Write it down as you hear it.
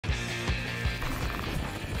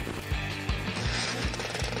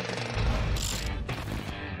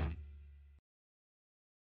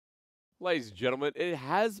Ladies and gentlemen, it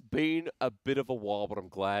has been a bit of a while, but I'm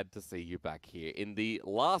glad to see you back here in the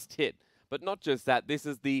last hit. But not just that, this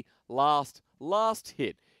is the last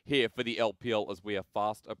hit here for the LPL as we are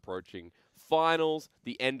fast approaching finals,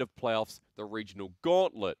 the end of playoffs, the regional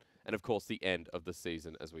gauntlet, and of course the end of the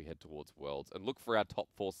season as we head towards Worlds and look for our top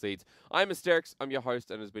 4 seeds. I'm Asterix, I'm your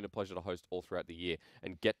host, and it has been a pleasure to host all throughout the year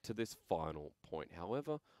and get to this final point.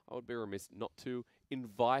 However, I would be remiss not to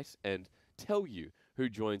invite and tell you who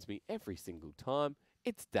joins me every single time.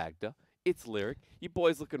 It's Dagda. It's Lyric. You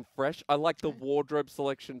boys looking fresh. I like the wardrobe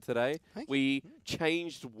selection today. We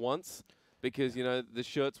changed once because, you know, the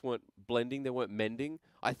shirts weren't blending. They weren't mending.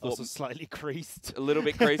 I thought also slightly creased. A little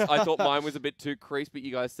bit creased. I thought mine was a bit too creased, but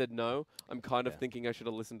you guys said no. I'm kind of thinking I should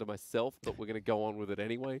have listened to myself, but we're going to go on with it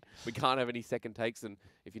anyway. We can't have any second takes, and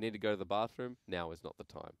if you need to go to the bathroom, now is not the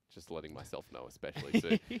time. Just letting myself know especially.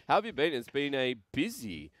 So, how have you been? It's been a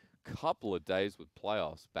busy couple of days with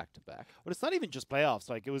playoffs back to back. But it's not even just playoffs.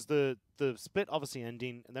 Like, it was the split obviously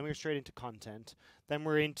ending, and then we were straight into content. Then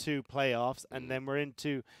we're into playoffs, and then we're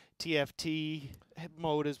into TFT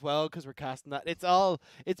mode as well because we're casting that.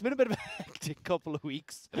 It's been a bit of a hectic couple of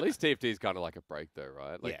weeks. At least TFT is kind of like a break though,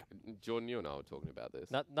 right? Like, Jordan, you and I were talking about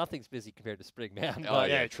this. Nothing's busy compared to spring, man. Oh,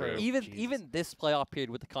 yeah, true. Even this playoff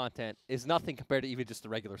period with the content is nothing compared to even just the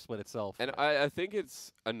regular split itself. And I think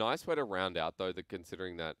it's a nice way to round out, though, that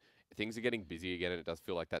considering that things are getting busy again, and it does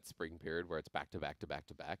feel like that spring period where it's back to back to back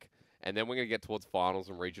to back. And then we're going to get towards finals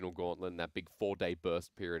and regional gauntlet and that big 4-day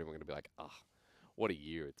burst period, and we're going to be like, what a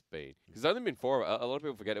year it's been. Because it's only been 4. A lot of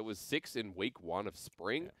people forget it was 6 in week 1 of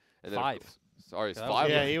spring. And then 5. Sorry, it's 5.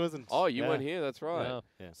 Yeah, he wasn't. Oh, you weren't here. That's right.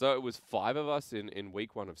 Yeah. So it was 5 of us in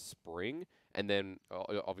week 1 of spring. And then,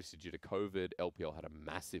 obviously, due to COVID, LPL had a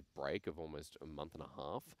massive break of almost a month and a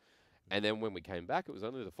half. And then when we came back, it was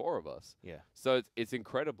only the 4 of us. Yeah. So it's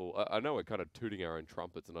incredible. I know we're kind of tooting our own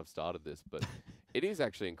trumpets, and I've started this, but it is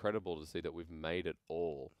actually incredible to see that we've made it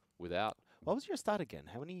all without. What was your stat again?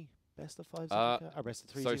 How many best of 5s or best of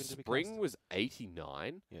 3s? So even to be spring cast? was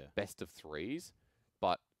 89, Yeah. best of 3s,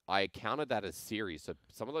 but I counted that as series, so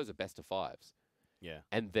some of those are best of 5s. Yeah.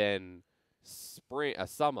 And then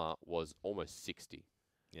summer was almost 60.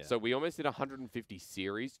 Yeah. So we almost did 150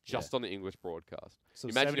 series just on the English broadcast. So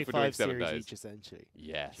imagine if we're doing 7 series days. each, essentially.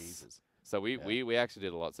 Yes. Jesus. So we actually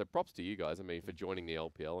did a lot. So props to you guys. I mean, for joining the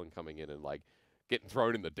LPL and coming in and like getting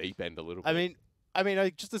thrown in the deep end a little bit. I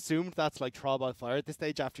just assumed that's like trial by fire at this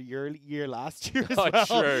stage after your year last year as Oh, well.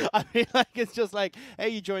 true. I mean, like, it's just like, hey,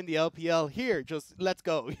 you joined the LPL here, just let's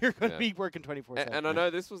go. You're going to be working 24/7. And I know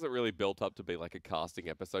this wasn't really built up to be like a casting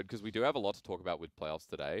episode because we do have a lot to talk about with playoffs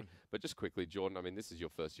today. But just quickly, Jordan, I mean, this is your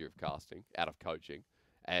first year of casting out of coaching,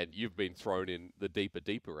 and you've been thrown in the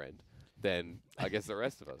deeper end than I guess the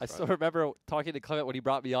rest of us. I still remember talking to Clement when he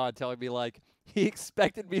brought me on, telling me like he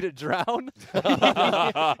expected me to drown. He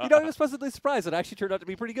was pleasantly surprised. It actually turned out to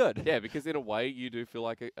be pretty good. Yeah, because in a way you do feel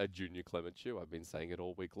like a junior Clement Chu. I've been saying it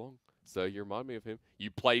all week long. So you remind me of him.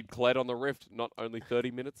 You played Cled on the Rift not only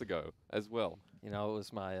 30 minutes ago as well. You know, it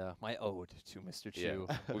was my my ode to Mr. Chu.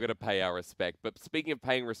 Yeah, we're going to pay our respect. But speaking of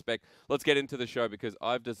paying respect, let's get into the show because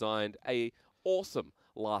I've designed a awesome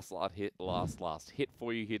last hit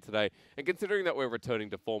for you here today. And considering that we're returning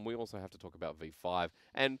to form, we also have to talk about V5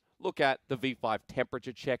 and look at the V5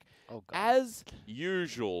 temperature check. Oh, God. As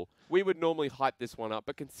usual, we would normally hype this one up,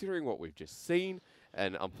 but considering what we've just seen,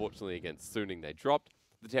 and unfortunately against Suning they dropped,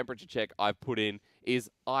 the temperature check I've put in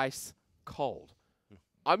is ice cold.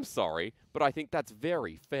 I'm sorry, but I think that's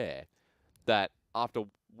very fair that after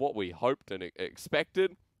what we hoped and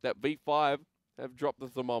expected, that V5 have dropped the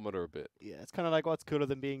thermometer a bit. Yeah, it's kind of like what's cooler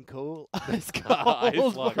than being cool. It's Ice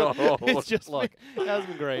cold. cold. It's just Look, it has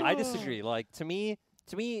been great. I disagree. Like to me,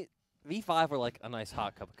 V5 were like a nice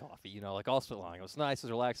hot cup of coffee. You know, like all split long. It was nice, it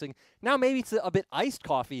was relaxing. Now maybe it's a bit iced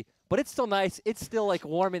coffee, but it's still nice. It's still like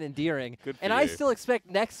warm and endearing. Good for and you. I still expect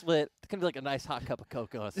next split to be like a nice hot cup of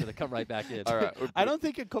cocoa so to come right back in. All right. I don't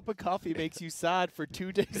think a cup of coffee makes you sad for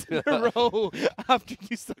 2 days in a row after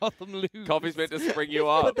you saw them lose. Coffee's meant to spring you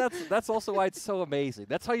up. But that's also why it's so amazing.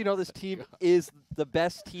 That's how you know this team is the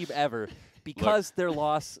best team ever because their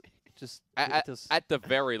loss just at the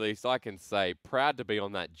very least, I can say proud to be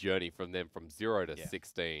on that journey from 0 to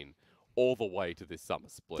 16 all the way to this summer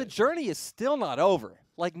split. the journey is still not over.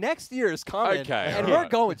 Like next year is coming, Okay, and all we're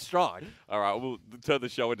right. going strong. All right, we'll turn the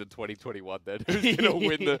show into 2021 then.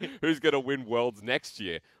 Who's gonna win Worlds next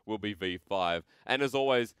year will be V5. And as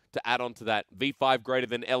always, to add on to that, V5 greater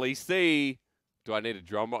than LEC. Do I need a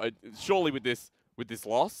drum roll? Surely with this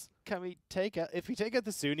loss. Can we take out if we take out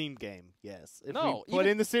the Suning game? Yes. If No, we put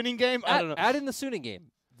even in the Suning game, I don't know. Add in the Suning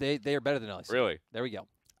game. They are better than us. Really? There we go.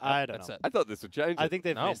 I don't That's know. it. I thought this would change I it. think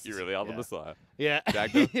they've No. missed. You really are the yeah. Messiah. Yeah.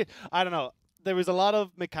 Dagger? I don't know. There was a lot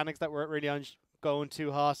of mechanics that weren't really going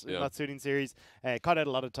too hot in Yeah. that suiting series. Caught out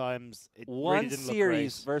a lot of times. It One really didn't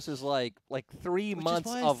series look great. versus like 3 Which months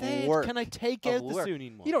is why of I said, work. can I take of out the work. Sunni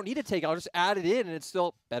one? You don't need to take it. I'll just add it in, and it's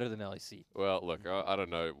still better than LEC. Well, look, I don't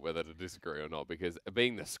know whether to disagree or not, because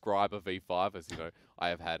being the scribe of V5, as you know, I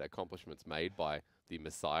have had accomplishments made by the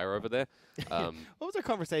Messiah over there. What was our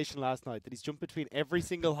conversation last night? That he's jumped between every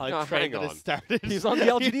single hype No, train hang that on. has started. He's on the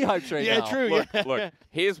LGD hype train Yeah, now. true. look, yeah. look,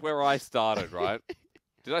 here's where I started, right?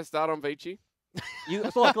 Did I start on Vici?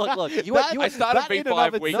 So look. You went, I started that in and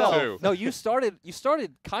V5 of week itself- 2. No, you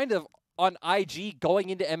started kind of on IG going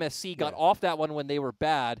into MSC, got Yeah. off that one when they were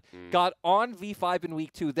bad, Mm. got on V5 in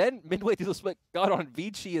week 2, then midway through the split, got on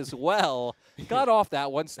Vici as well, got off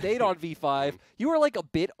that one, stayed on V5. You were like a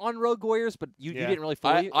bit on Rogue Warriors, but you Yeah. didn't really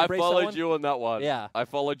I fully embrace that followed one. you on that one. Yeah. I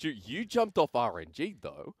followed you. You jumped off RNG,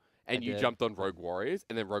 though. And I you did. jumped on Rogue Warriors,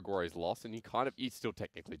 and then Rogue Warriors lost, and you still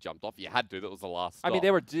technically jumped off. You had to. That was the last stop. I mean,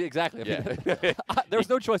 they were exactly. I mean, Yeah. there was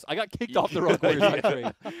no choice. I got kicked off the Rogue Warriors hype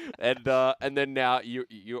train. and then now you're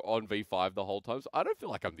on V5 the whole time, so I don't feel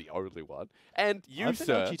like I'm the only one. And you, I've been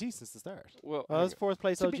sir. LGT since the start. Well, I was fourth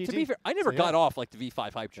place To LGT. be fair, I never So, got yeah. off like the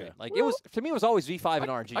V5 hype train. Yeah. Like it was to me, it was always V5 and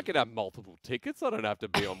RNG. I could have multiple tickets. I don't have to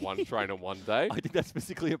be on one train on one day. I think that's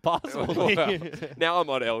physically impossible. Well, now I'm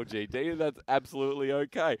on LGD, and that's absolutely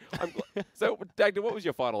okay. So, Dagda, what was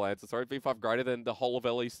your final answer? Sorry, V5 greater than the whole of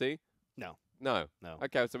LEC? No. No. No.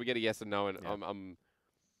 Okay, so we get a yes and no, and Yeah.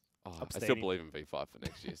 I still Abstaining. believe in V5 for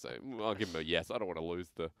next year, so I'll give them a yes. I don't want to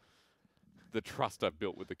lose the trust I've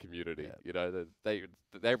built with the community. Yeah. You know,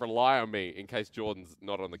 they rely on me in case Jordan's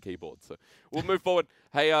not on the keyboard. So we'll move forward.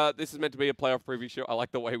 Hey, this is meant to be a playoff preview show. I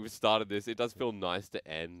like the way we've started this. It does feel nice to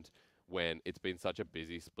end when it's been such a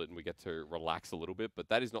busy split and we get to relax a little bit. But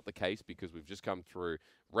that is not the case because we've just come through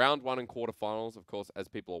round 1 and quarterfinals. Of course, as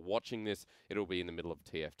people are watching this, it'll be in the middle of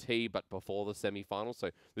TFT, but before the semifinals. So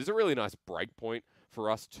this is a really nice break point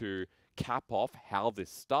for us to cap off how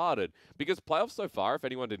this started. Because playoffs so far, if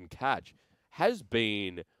anyone didn't catch, has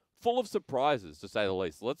been full of surprises, to say the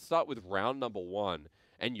least. Let's start with round number 1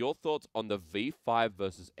 and your thoughts on the V5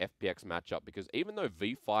 versus FPX matchup. Because even though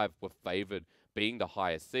V5 were favored being the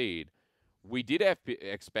higher seed, we did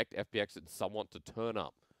expect FPX and somewhat to turn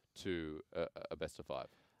up to a best of 5.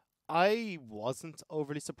 I wasn't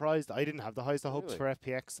overly surprised. I didn't have the highest of hopes Really? for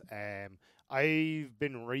FPX. I've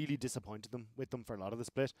been really disappointed with them for a lot of the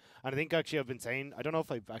split. And I think actually I've been saying, I don't know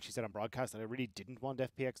if I've actually said on broadcast that I really didn't want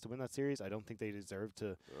FPX to win that series. I don't think they deserve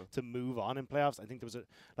to move on in playoffs. I think there was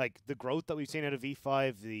the growth that we've seen out of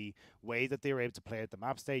V5, the way that they were able to play at the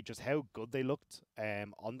map stage, just how good they looked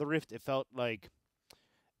on the Rift. It felt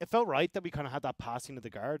right that we kind of had that passing of the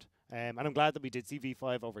guard. And I'm glad that we did see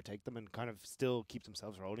V5 overtake them and kind of still keep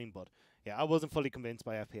themselves rolling. But yeah, I wasn't fully convinced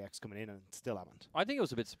by FPX coming in and still haven't. I think it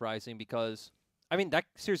was a bit surprising because, I mean, that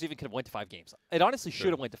series even could have went to 5 games. It honestly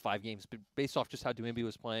should have went to 5 games based off just how Duimbi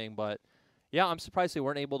was playing. But yeah, I'm surprised they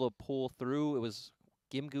weren't able to pull through. It was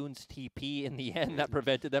Gimgoon's TP in the end that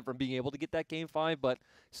prevented them from being able to get that game 5. But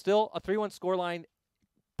still, a 3-1 scoreline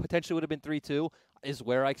potentially would have been 3-2 is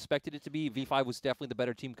where I expected it to be. V5 was definitely the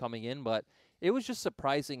better team coming in, but it was just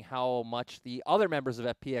surprising how much the other members of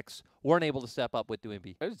FPX weren't able to step up with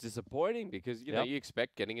Duimbi. It was disappointing because, you know, Yep. you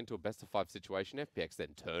expect getting into a best of 5 situation, FPX then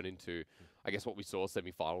turn into, I guess, what we saw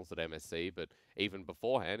semifinals at MSC, but even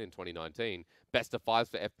beforehand in 2019, best of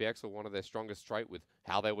 5s for FPX were one of their strongest straight with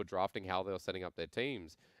how they were drafting, how they were setting up their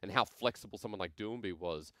teams, and how flexible someone like Duimbi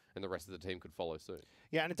was, and the rest of the team could follow suit.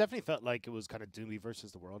 Yeah, and it definitely felt like it was kind of Doomby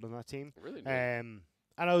versus the world on that team. It really did.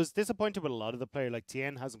 And I was disappointed with a lot of the player. Like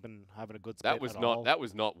Tien hasn't been having a good split That was at not all. that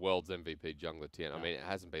was not World's MVP jungler Tien. I No. mean, it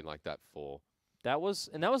hasn't been like that for That was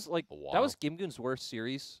like a while. that was Gimgoon's worst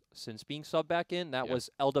series since being subbed back in. That Yeah. was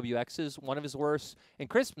LWX's one of his worst. And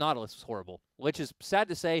Crisp Nautilus was horrible, which is sad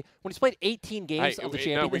to say. When he's played 18 games of the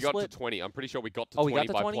champion no, we this got split, to 20. I'm pretty sure we got to oh, we 20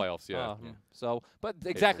 got to by 20 playoffs. Yeah. So, but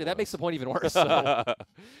exactly that makes worse. the point even worse. So.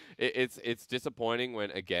 It's disappointing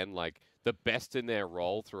when, again, like the best in their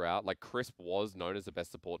role throughout, like Crisp was known as the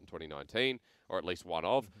best support in 2019, or at least one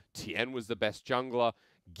of. Tien was the best jungler.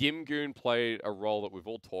 Gimgoon played a role that we've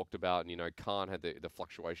all talked about, and, you know, Khan had the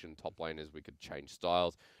fluctuation top lane as we could change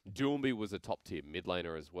styles. Duimbi was a top-tier mid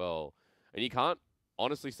laner as well. And you can't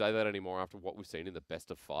honestly say that anymore after what we've seen in the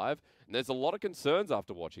best of 5. And there's a lot of concerns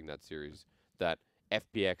after watching that series that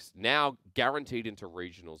FPX, now guaranteed into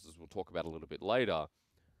regionals, as we'll talk about a little bit later,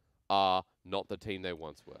 are not the team they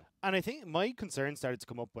once were. And I think my concern started to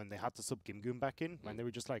come up when they had to sub Gimgoon back in, when they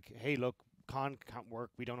were just like, hey, look, Khan can't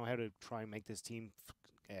work. We don't know how to try and make this team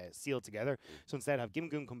sealed together. So instead have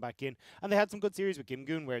Gimgoon come back in. And they had some good series with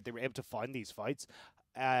Gimgoon where they were able to find these fights.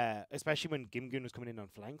 Especially when Gimgoon was coming in on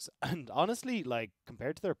flanks. And honestly, like,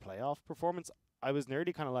 compared to their playoff performance, I was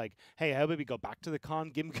nearly kind of like, hey, how about we go back to the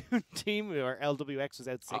Con Gimgoon team where LWX was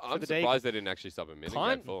out sick for the day? I'm surprised they didn't actually sub him in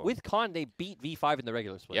game 4. With Con, they beat V5 in the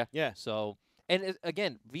regular split. Yeah. Yeah. So, and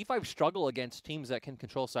again, V5 struggle against teams that can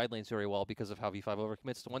control side lanes very well because of how V5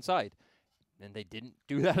 overcommits to one side. And they didn't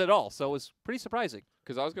do that at all. So it was pretty surprising.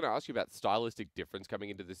 Because I was going to ask you about stylistic difference coming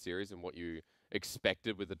into this series and what you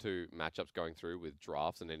expected with the two matchups going through with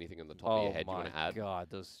drafts and anything on the top of your head you want to add. Oh my God,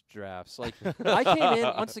 those drafts! Like I came in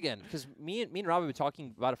once again because me and Rob have been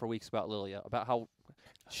talking about it for weeks about Lilia, about how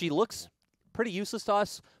she looks pretty useless to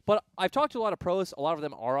us. But I've talked to a lot of pros. A lot of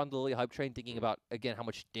them are on the Lilia hype train, thinking about again how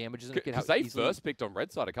much damage is going to get. Because they first picked on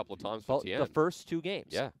Red Side a couple of times for TN. The first 2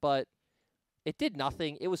 games. Yeah, but it did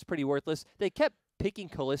nothing. It was pretty worthless. They kept picking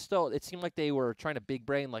Callisto. It seemed like they were trying to big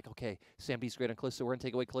brain, like, okay, SamD's great on Callisto, we're going to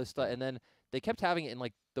take away Callisto. And then they kept having it in,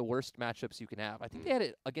 like, the worst matchups you can have. I think they had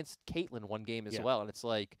it against Caitlyn one game as well. And it's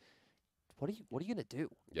like, what are you going to do?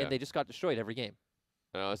 Yeah. And they just got destroyed every game.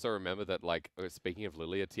 And I also remember that, like, speaking of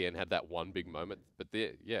Lilia, TN had that one big moment. But,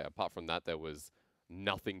 apart from that, there was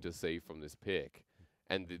nothing to see from this pick.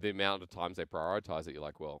 And the amount of times they prioritize it, you're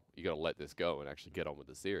like, well, you got to let this go and actually get on with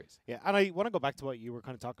the series. Yeah, and I want to go back to what you were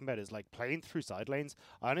kind of talking about is like playing through side lanes.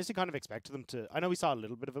 I honestly kind of expected them to. I know we saw a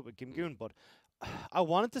little bit of it with Gimgoon, but I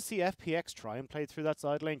wanted to see FPX try and play through that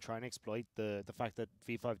side lane, try and exploit the fact that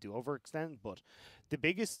V5 do overextend. But the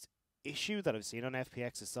biggest issue that I've seen on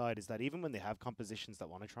FPX's side is that even when they have compositions that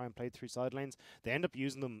want to try and play through side lanes, they end up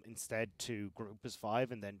using them instead to group as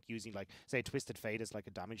 5 and then using, like, say, Twisted Fate as like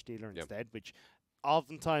a damage dealer instead, which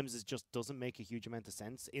oftentimes it just doesn't make a huge amount of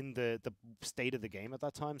sense in the state of the game at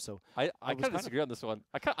that time. So I kind of disagree on this one.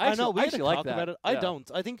 I know we actually like talk that. about it. I don't.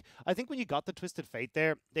 I think when you got the Twisted Fate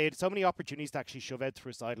there, they had so many opportunities to actually shove out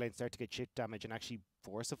through a side lane, start to get shit damage, and actually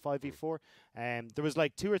force a 5v4. There was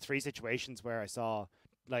like 2 or 3 situations where I saw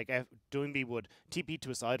like Doingby would TP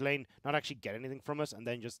to a side lane, not actually get anything from it, and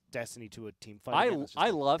then just Destiny to a team fight.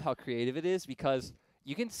 I love how creative it is because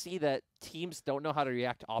you can see that teams don't know how to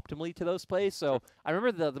react optimally to those plays. So I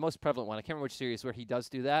remember the most prevalent one. I can't remember which series where he does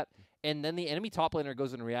do that. And then the enemy top laner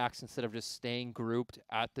goes and reacts instead of just staying grouped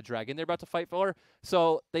at the dragon they're about to fight for.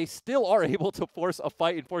 So they still are able to force a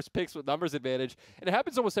fight and force picks with numbers advantage. And it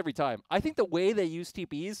happens almost every time. I think the way they use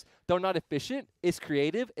TPs, though not efficient, is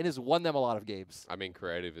creative and has won them a lot of games. I mean,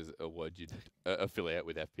 creative is a word you'd affiliate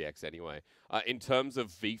with FPX anyway. In terms of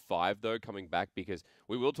V5, though, coming back, because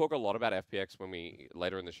we will talk a lot about FPX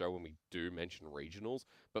later in the show when we do mention regionals.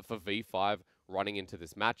 But for V5, running into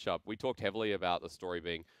this matchup, we talked heavily about the story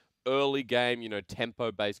being early game,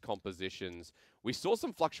 tempo-based compositions. We saw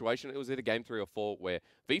some fluctuation. It was either game 3 or 4 where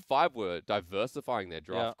V5 were diversifying their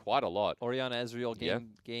draft quite a lot. Orianna Ezreal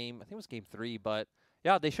game, I think it was game 3, but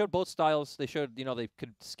yeah, they showed both styles. They showed, they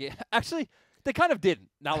could scale. Actually, they kind of didn't,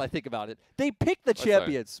 now that I think about it. They picked the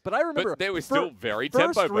champions, but I remember... But they were still very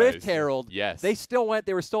tempo-based. First Rift Herald, yes.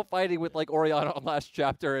 They were still fighting with, like, Orianna on last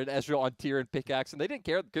chapter and Ezreal on tier and pickaxe, and they didn't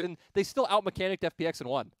care. And they still out-mechanicked FPX and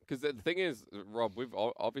won. Because the thing is, Rob, we've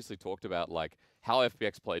obviously talked about, like, how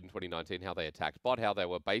FPX played in 2019, how they attacked bot, how they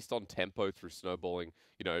were based on tempo through snowballing,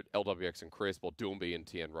 LWX and Crisp or Doomby and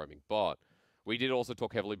TN roaming bot. We did also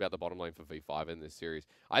talk heavily about the bottom lane for V5 in this series.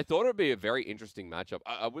 I thought it would be a very interesting matchup.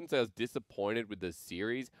 I wouldn't say I was disappointed with the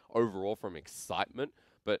series overall from excitement,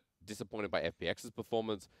 but disappointed by FPX's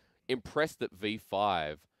performance. Impressed that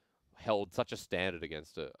V5 held such a standard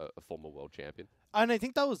against a former world champion. And I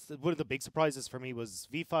think that was one of the big surprises for me was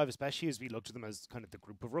V5, especially as we looked at them as kind of the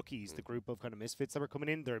group of rookies, the group of kind of misfits that were coming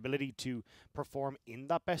in, their ability to perform in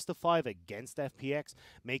that best of 5 against FPX,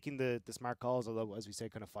 making the smart calls, although, as we say,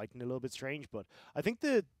 kind of fighting a little bit strange. But I think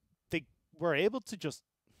they were able to just,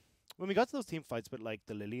 when we got to those team fights with like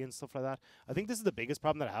the Lily and stuff like that, I think this is the biggest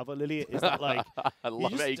problem that I have with Lily is that like I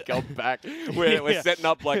love how you come back. We're setting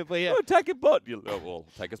up like attacking bot. Well,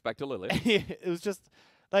 take us back to Lily. It was just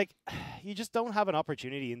like you just don't have an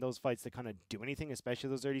opportunity in those fights to kind of do anything, especially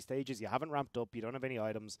those early stages. You haven't ramped up, you don't have any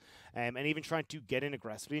items, and even trying to get in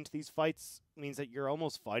aggressively into these fights means that you're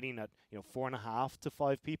almost fighting at 4.5 to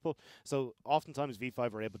 5 people. So oftentimes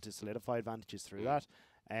V5 are able to solidify advantages through that.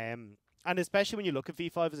 And especially when you look at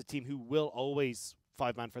V5 as a team who will always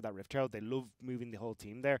 5-man for that Rift Herald, they love moving the whole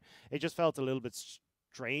team there. It just felt a little bit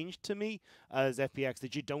strange to me as FPX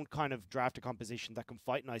that you don't kind of draft a composition that can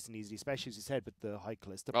fight nice and easy, especially as you said with the high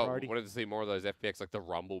Callisto priority. I wanted to see more of those FPX, like the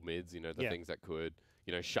rumble mids, the things that could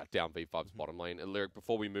shut down V5's bottom lane. And Lyric,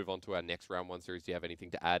 before we move on to our next round 1 series, do you have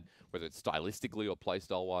anything to add, whether it's stylistically or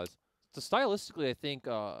playstyle wise? So stylistically, I think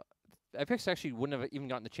FPX actually wouldn't have even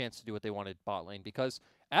gotten the chance to do what they wanted bot lane because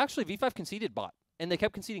actually V5 conceded bot. And they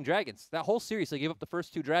kept conceding dragons. That whole series, they gave up the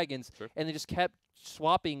first 2 dragons, and they just kept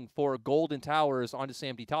swapping for golden towers onto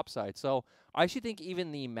SAMD topside. So I actually think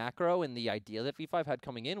even the macro and the idea that V5 had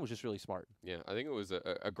coming in was just really smart. Yeah, I think it was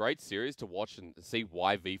a great series to watch and see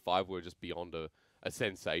why V5 were just beyond a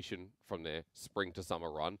sensation from their spring to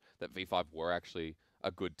summer run, that V5 were actually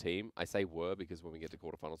a good team. I say were because when we get to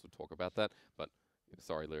quarterfinals, we'll talk about that. But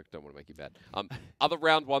sorry, Lyric, don't want to make you bad. Other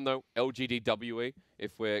round one, though, LGD WE,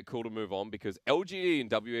 if we're cool to move on, because LGD and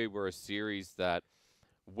WE were a series that,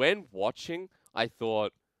 when watching, I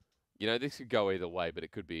thought, this could go either way, but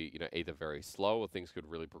it could be, either very slow or things could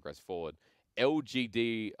really progress forward.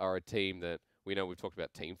 LGD are a team that we know we've talked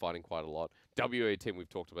about team fighting quite a lot. WE team, we've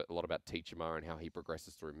talked a lot about Teachama and how he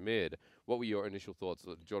progresses through mid. What were your initial thoughts?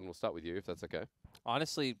 Jordan, we'll start with you, if that's okay.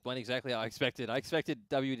 Honestly, went exactly how I expected. I expected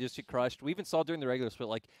WE to just get crushed. We even saw during the regular split,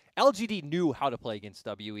 like, LGD knew how to play against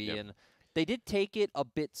WE, and they did take it a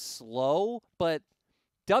bit slow, but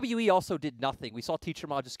WE also did nothing. We saw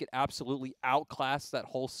Teachama just get absolutely outclassed that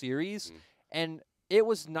whole series, and it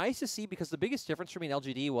was nice to see because the biggest difference for me in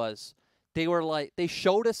LGD was they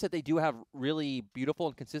showed us that they do have really beautiful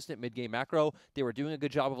and consistent mid-game macro. They were doing a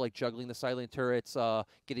good job of juggling the silent turrets,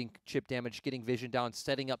 getting chip damage, getting vision down,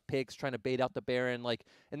 setting up picks, trying to bait out the Baron.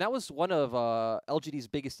 And that was one of LGD's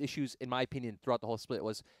biggest issues, in my opinion, throughout the whole split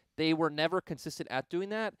was they were never consistent at doing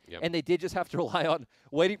that, and they did just have to rely on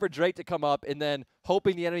waiting for Drake to come up and then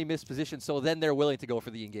hoping the enemy missed position, so then they're willing to go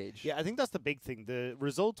for the engage. Yeah, I think that's the big thing. The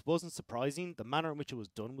result wasn't surprising. The manner in which it was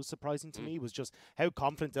done was surprising to me. Was just how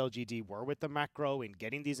confident LGD were with the macro in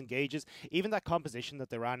getting these engages. Even that composition that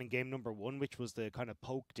they ran in game number 1, which was the kind of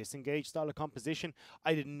poke disengage style of composition,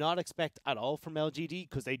 I did not expect at all from LGD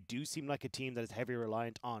because they do seem like a team that is heavily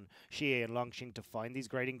reliant on Xie and Longxing to find these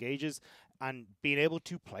great engages. And being able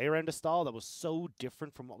to play around a style that was so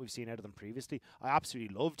different from what we've seen out of them previously, I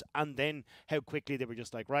absolutely loved. And then how quickly they were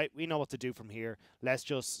just like, right, we know what to do from here. Let's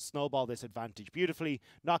just snowball this advantage beautifully,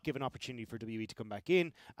 not give an opportunity for WE to come back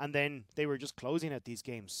in. And then they were just closing out these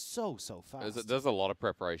games so fast. There's a lot of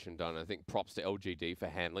preparation done. I think props to LGD for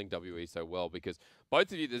handling WE so well, because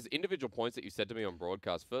both of you, there's individual points that you said to me on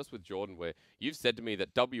broadcast. First with Jordan, where you've said to me that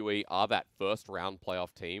WE are that first round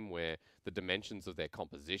playoff team where the dimensions of their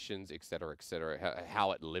compositions, et cetera,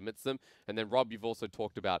 how it limits them. And then, Rob, you've also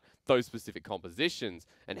talked about those specific compositions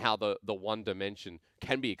and how the one dimension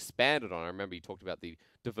can be expanded on. I remember you talked about the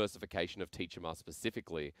diversification of Teachama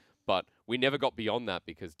specifically, but we never got beyond that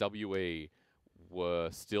because WE were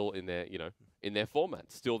still in their, in their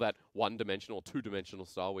format, still that one-dimensional, two-dimensional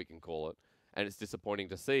style, we can call it. And it's disappointing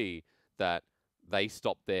to see that they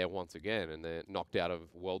stopped there once again and they're knocked out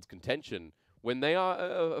of World's contention when they are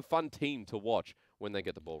a fun team to watch when they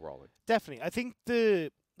get the ball rolling. Definitely. I think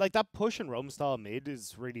that push and roam style mid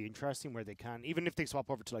is really interesting where they can, even if they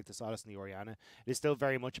swap over to the Silas and the Orianna, it is still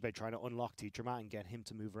very much about trying to unlock Teacherma and get him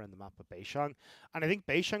to move around the map with Beishang. And I think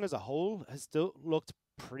Beishang as a whole has still looked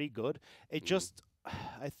pretty good. It just,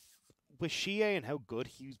 with Xie and how good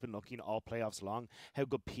he's been looking all playoffs long, how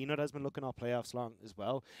good Peanut has been looking all playoffs long as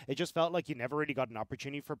well, it just felt like you never really got an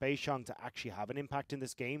opportunity for Beishang to actually have an impact in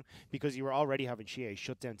this game because you were already having Xie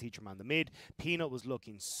shut down Teacherman in the mid. Peanut was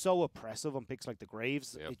looking so oppressive on picks like the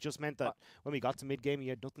Graves. It just meant that when we got to mid game, he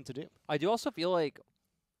had nothing to do. I do also feel like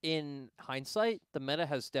in hindsight, the meta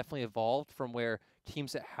has definitely evolved from where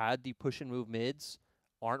teams that had the push and move mids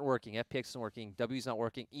aren't working. FPX isn't working. W's not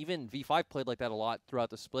working. Even V5 played like that a lot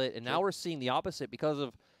throughout the split. And now we're seeing the opposite because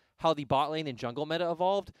of how the bot lane and jungle meta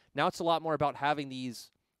evolved. Now it's a lot more about having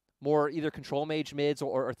these more either control mage mids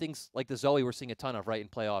or things like the Zoe we're seeing a ton of, right, in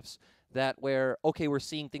playoffs. That where, okay, we're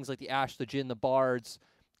seeing things like the Ashe, the Jhin, the Bards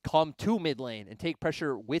come to mid lane and take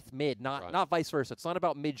pressure with mid, not vice versa. It's not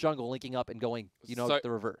about mid jungle linking up and going, so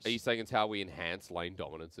the reverse. Are you saying it's how we enhance lane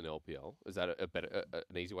dominance in LPL? Is that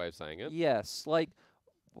an easy way of saying it? Yes.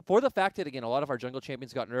 For the fact that, again, a lot of our jungle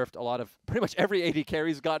champions got nerfed, a lot of pretty much every AD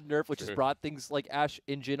carries got nerfed, which has brought things like Ashe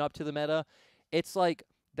and Jhin up to the meta. It's like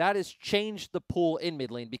that has changed the pool in mid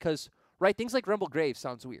lane because, right, things like Rumble Graves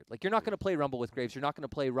sounds weird. Like, you're not going to play Rumble with Graves. You're not going to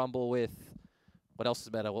play Rumble with, what else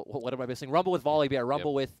is meta? What am I missing? Rumble with Volibear,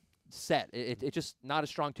 Rumble with Set. It's just not a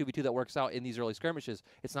strong 2v2 that works out in these early skirmishes.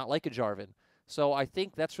 It's not like a Jarvan. So I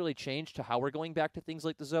think that's really changed to how we're going back to things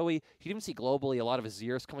like the Zoe. You can even see globally a lot of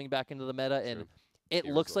Azir's coming back into the meta, and it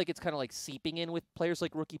looks like it's kind of like seeping in with players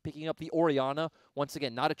like Rookie picking up the Orianna. Once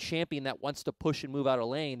again, not a champion that wants to push and move out of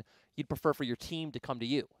lane. You'd prefer for your team to come to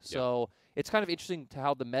you. So it's kind of interesting to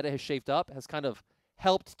how the meta has shaped up, has kind of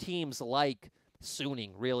helped teams like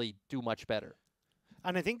Suning really do much better.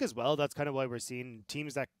 And I think as well, that's kind of why we're seeing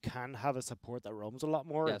teams that can have a support that roams a lot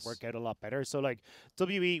more Yes. work out a lot better. So, like,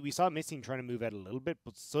 WE, we saw Missing trying to move out a little bit,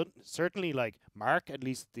 but certainly, like, Mark, at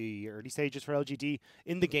least the early stages for LGD,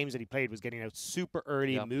 in the games that he played, was getting out super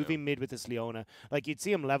early, moving mid with this Leona. Like, you'd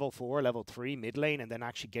see him level 4, level 3, mid lane, and then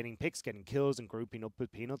actually getting picks, getting kills, and grouping up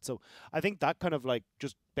with Peanut. So, I think that kind of, like,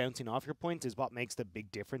 just bouncing off your point is what makes the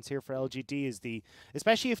big difference here for LGD, is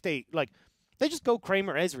especially if they, like, they just go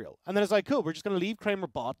Kramer Ezreal. And then it's like, cool, we're just going to leave Kramer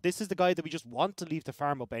bot. This is the guy that we just want to leave the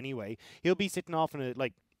farm up anyway. He'll be sitting off in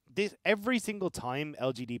this every single time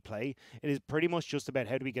LGD play, it is pretty much just about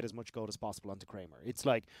how do we get as much gold as possible onto Kramer. It's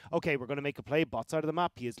like, okay, we're going to make a play, bot side of the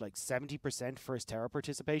map. He is like 70% first terror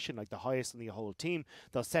participation, like the highest in the whole team.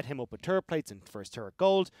 They'll set him up with turret plates and first turret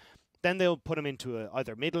gold. Then they'll put him into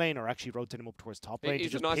either mid lane or actually rotate him up towards top lane to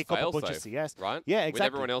He's just a nice pick up a fail bunch of safe, CS. right? Yeah, exactly. With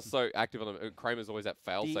everyone else so active on him, Kramer's always that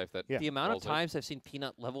fail safe that The amount of rolls in. times I've seen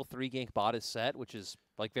Peanut level 3 gank bot is set, which is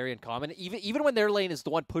like very uncommon. Even when their lane is the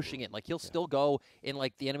one pushing it, like he'll still go in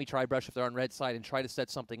like the enemy tri brush if they're on red side and try to set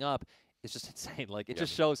something up. It's just insane. Like it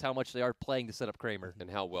just shows how much they are playing to set up Kramer. And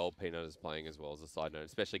how well Peanut is playing as well, as a side note,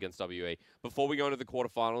 especially against WE. Before we go into the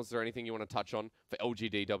quarterfinals, is there anything you want to touch on for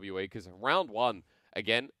LGD WE? Because round 1,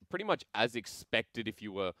 again, pretty much as expected if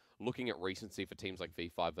you were looking at recency for teams like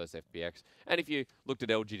V5 versus FPX. And if you looked at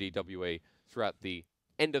LGD WE throughout the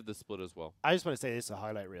end of the split as well. I just want to say this is a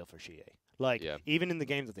highlight reel for Shie. Like, even in the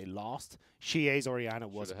games that they lost, Shie's Orianna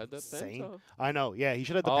was insane. I know, yeah. He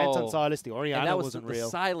should have the pent on Silas. The Orianna wasn't real.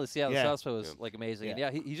 The Silas, the Silas was like amazing. Yeah.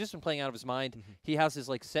 And he's just been playing out of his mind. He has his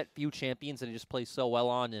like set few champions that he just plays so well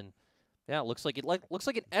on, and it looks like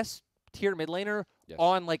an S tier mid laner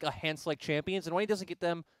on like a hand-select champions. And when he doesn't get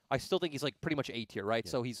them, I still think he's like pretty much A tier, right?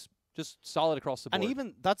 So he's just solid across the board. And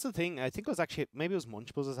even, that's the thing, I think it was actually, maybe it was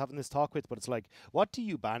Munchbuzz I was having this talk with, but it's like, what do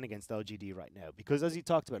you ban against LGD right now? Because as you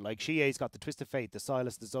talked about, like, Shie's got the Twisted Fate, the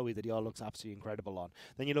Silas, the Zoe that he all looks absolutely incredible on.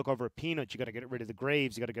 Then you look over at Peanut, you got to get rid of the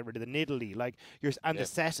Graves, you got to get rid of the Nidalee, like, the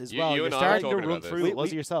set as well. You're starting to run through it,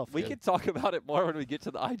 was it yourself? We could talk about it more when we get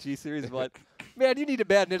to the IG series, but man, you need to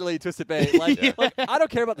ban Nidalee and Twisted Fate. Like, I don't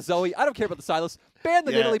care about the Zoe, I don't care about the Silas. Ban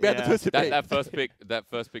the Nidalee, ban the Twisted Fate. That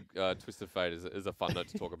first pick, Twisted Fate is a fun note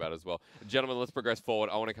to talk about as well. Gentlemen, let's progress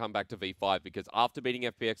forward. I want to come back to V5 because after beating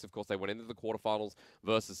FPX, of course, they went into the quarterfinals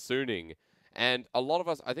versus Suning. And a lot of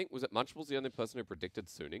us, I think, was it Munchball's the only person who predicted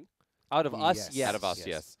Suning? Out of us, yes. Out of us,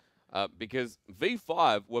 yes. Because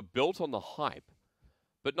V5 were built on the hype.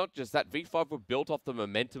 But not just that, V5 were built off the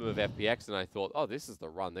momentum of FPX, and I thought, oh, this is the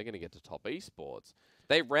run. They're going to get to top esports.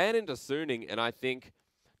 They ran into Suning, and I think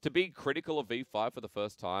to be critical of V5 for the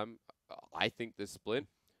first time, I think this split,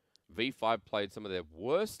 V5 played some of their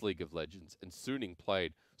worst League of Legends, and Suning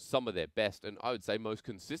played some of their best, and I would say most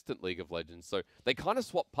consistent League of Legends. So they kind of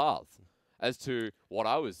swapped paths as to what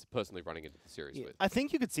I was personally running into the series with. I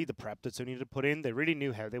think you could see the prep that Sony had to put in. They really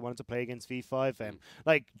knew how they wanted to play against V5.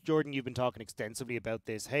 Like, Jordan, you've been talking extensively about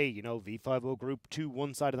this. Hey, you know, V5 will group to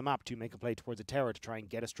one side of the map to make a play towards a tower to try and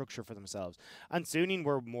get a structure for themselves. And Suning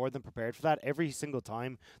were more than prepared for that. Every single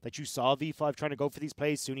time that you saw V5 trying to go for these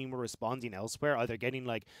plays, Suning were responding elsewhere, either getting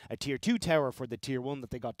like a tier 2 tower for the tier 1 that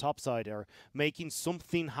they got topside, or making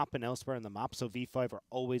something happen elsewhere in the map. So V5 are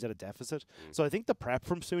always at a deficit. So I think the prep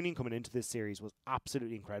from Suning coming into this series was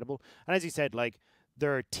absolutely incredible. And as you said, like,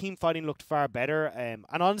 their team fighting looked far better. And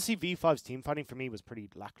honestly, V5's team fighting for me was pretty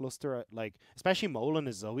lackluster. Like, especially Molan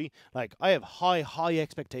as Zoe. Like, I have high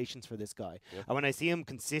expectations for this guy. And when I see him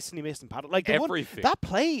consistently missing paddle, like that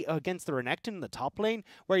play against the Renekton in the top lane,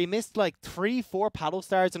 where he missed like 3-4 paddle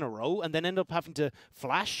stars in a row, and then ended up having to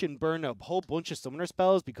flash and burn a whole bunch of summoner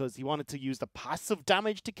spells because he wanted to use the passive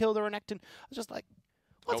damage to kill the Renekton. I was just like,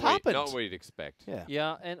 what's happened? Not what you'd expect.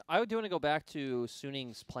 Yeah, and I do want to go back to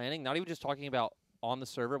Suning's planning, not even just talking about on the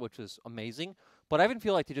server, which was amazing, but I even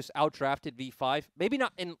feel like they just outdrafted V5. Maybe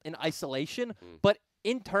not in isolation, but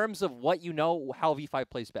in terms of what you know how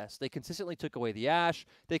V5 plays best. They consistently took away the Ashe.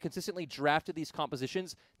 They consistently drafted these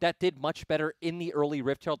compositions that did much better in the early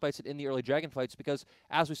Rift Herald fights and in the early Dragon fights, because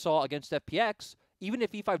as we saw against FPX, even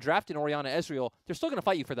if V5 drafted Orianna Ezreal, they're still going to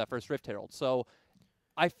fight you for that first Rift Herald. So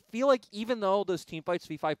I feel like even though those team fights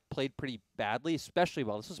V5 played pretty badly, especially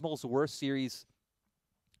well, this was Mole's worst series.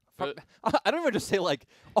 I don't even just say like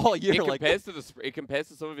all year. It compares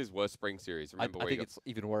to some of his worst spring series. Remember, I think it's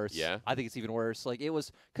even worse. Yeah, I think it's even worse. Like, it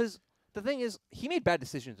was because the thing is, he made bad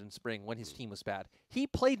decisions in spring when his team was bad. He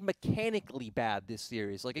played mechanically bad this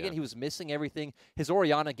series. Like, again, he was missing everything. His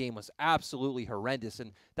Orianna game was absolutely horrendous,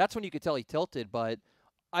 and that's when you could tell he tilted. But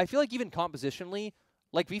I feel like even compositionally,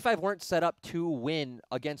 like, V5 weren't set up to win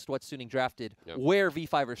against what Suning drafted, where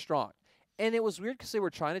V5 are strong. And it was weird because they were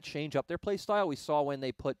trying to change up their play style. We saw when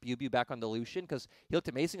they put Bubu back on the Lucian because he looked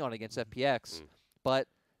amazing on it against FPX. But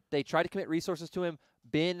they tried to commit resources to him.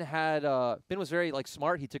 Ben was very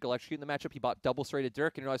smart. He took Electrocute in the matchup. He bought double threaded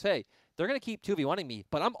Dirk and realized, hey, they're going to keep 2v1ing me,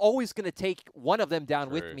 but I'm always going to take one of them down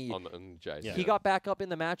with me. On Jace, He got back up in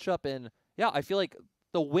the matchup, and I feel like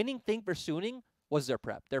the winning thing for Suning was their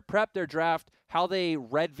prep. Their prep, their draft, how they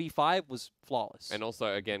read V5 was flawless. And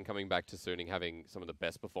also, again, coming back to Suning having some of the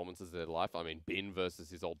best performances of their life. I mean, Bin versus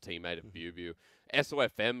his old teammate at Bubu.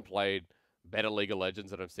 SOFM played better League of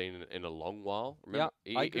Legends than I've seen in a long while. Remember,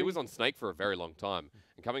 he was on Snake for a very long time.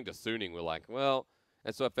 And coming to Suning, we're like, well,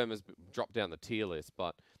 SOFM has dropped down the tier list,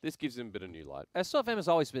 but this gives him a bit of new light. SOFM has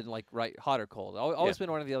always been hot or cold. Always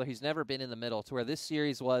been one or the other. He's never been in the middle, to where this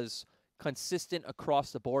series was consistent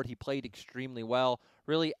across the board. He played extremely well.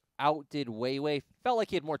 Really outdid Weiwei. Felt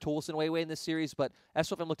like he had more tools than Weiwei in this series, but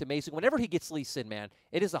SOFM looked amazing. Whenever he gets Lee Sin, man,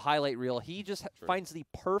 it is a highlight reel. He just finds the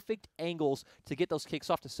perfect angles to get those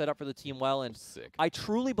kicks off to set up for the team well. And I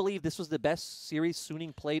truly believe this was the best series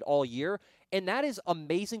Suning played all year. And that is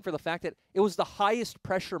amazing for the fact that it was the highest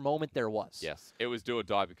pressure moment there was. Yes, it was do or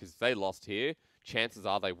die because if they lost here, chances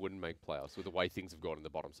are they wouldn't make playoffs with the way things have gone in the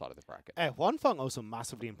bottom side of the bracket. Huanfeng also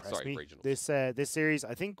massively impressed me. Regionals. This series,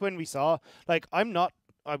 I think when we saw,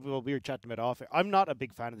 we were chatting about off. I'm not a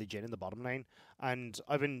big fan of the Jhin in the bottom lane, and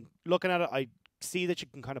I've been looking at it. I see that you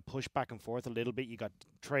can kind of push back and forth a little bit. You got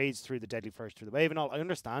trades through the Deadly First, through the wave and all. I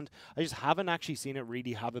understand. I just haven't actually seen it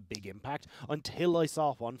really have a big impact until I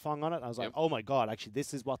saw Huanfeng on it. I was like, oh my god, actually,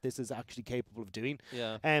 this is what this is actually capable of doing.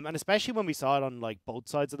 Yeah. And especially when we saw it on both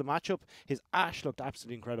sides of the matchup, his Ashe looked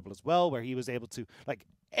absolutely incredible as well, where he was able to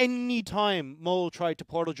any time Mole tried to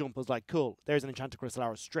portal jump, was like, cool, there's an Enchanted Crystal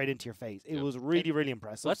Arrow straight into your face. It was really, really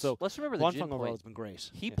impressive. Let's remember the Jhin overall has been great.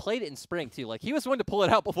 He played it in spring, too. He was the one to pull it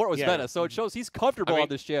out before it was meta, so it shows he's comfortable on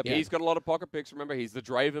this champion. He's got a lot of pocket picks. Remember, he's the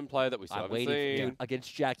Draven player that we still haven't seen.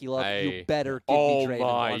 Against Jackie Love. You better give me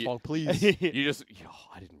Draven, please.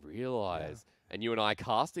 I didn't realize. And you and I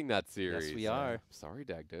casting that series. Yes, we are. Sorry,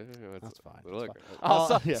 Dagda. That's fine. Look.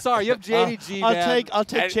 Sorry, you have JDG, man. I'll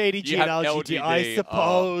take JDG and LGD, I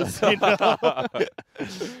suppose. You know?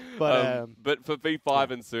 But for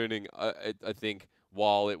V5 and Suning, I think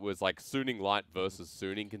while it was Suning Light versus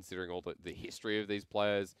Suning, considering all the history of these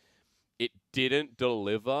players, it didn't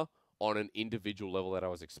deliver on an individual level that I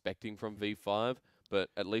was expecting from V5. But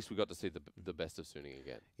at least we got to see the best of Suning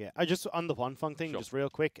again. Yeah, I just on the Huanfeng thing, just real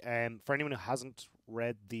quick. For anyone who hasn't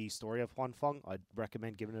read the story of Huanfeng, I'd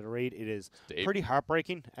recommend giving it a read. It is pretty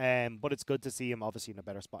heartbreaking, but it's good to see him obviously in a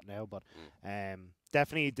better spot now. But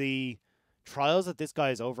definitely the trials that this guy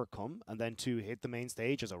has overcome, and then to hit the main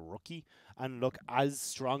stage as a rookie and look as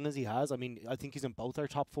strong as he has. I mean, I think he's in both our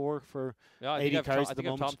top 4 for AD carries at the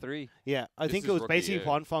moment. Top 3. Yeah, I think it was basically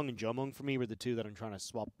Huanfeng and Jomung for me were the two that I'm trying to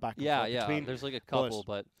swap back and forth between. There's a couple,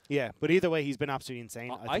 but either way, he's been absolutely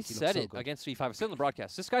insane. I said it against V5. I said in the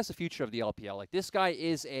broadcast, this guy's the future of the LPL. This guy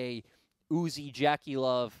is a Uzi, Jackie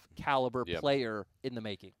Love caliber player in the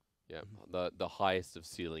making. Yeah, the highest of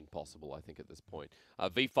ceiling possible, I think, at this point.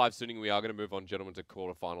 V5 Suning, we are going to move on, gentlemen, to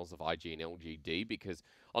quarterfinals of IG and LGD, because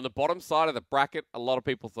on the bottom side of the bracket, a lot of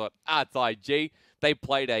people thought, it's IG. They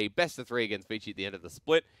played a best-of-3 against Vici at the end of the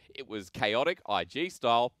split. It was chaotic, IG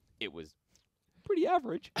style. It was pretty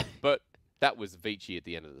average, but that was Vici at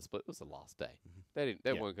the end of the split. It was the last day.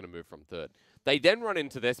 They weren't going to move from third. They then run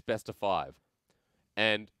into this best-of-5,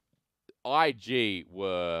 and IG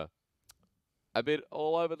were a bit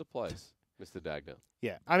all over the place, Mr. Dagner.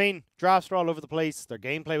 Yeah, I mean, drafts were all over the place. Their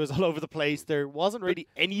gameplay was all over the place. There wasn't really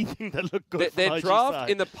anything that looked good. Their draft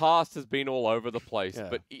in the past has been all over the place,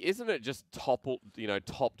 but isn't it just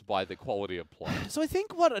topped by the quality of play? So I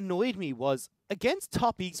think what annoyed me was against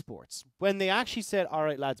top esports, when they actually said, all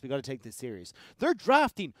right, lads, we got to take this serious, their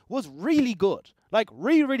drafting was really good.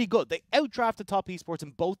 Really, really good. They outdrafted top esports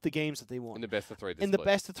in both the games that they won. In the best of 3. In the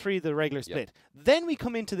best of 3, the regular split. Then we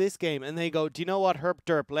come into this game and they go, do you know what, herp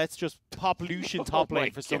derp, let's just pop Lucian top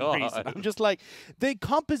lane for some reason. I'm just like, the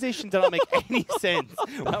composition did not make any sense.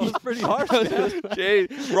 That was pretty harsh. Gee,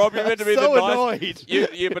 Rob, you're meant to be so the annoyed.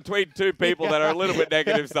 You're between two people that are a little bit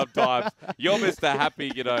negative sometimes. You're Mr.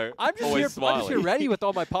 Happy, I'm just here ready with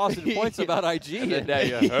all my positive points about IG. And now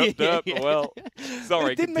you're herped up. Well,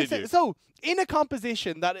 sorry, it didn't make sense. So, in a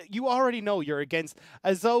composition that you already know you're against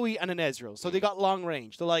a Zoe and an Ezreal, so they got long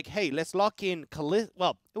range. They're like, hey, let's lock in Kalista.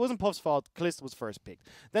 Well, it wasn't Puff's fault. Kalista was first picked.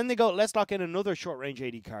 Then they go, let's lock in another short range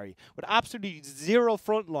AD carry with absolutely zero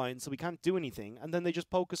front line, so we can't do anything. And then they just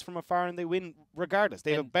poke us from afar and they win regardless.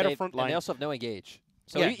 They have a better front line. And they also have no engage.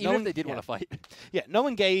 So even if they did want to fight. Yeah, no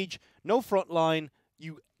engage, no front line.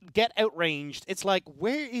 You get outranged. It's like,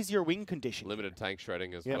 where is your win condition? Limited tank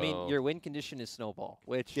shredding as Yeah. well. I mean, your win condition is snowball,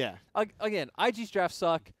 which Yeah. again, IG's drafts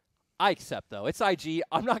suck. I accept though. It's IG.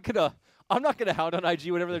 I'm not gonna hound on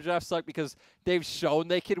IG whenever their drafts suck because they've shown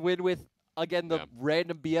they can win with the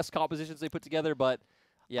random BS compositions they put together. But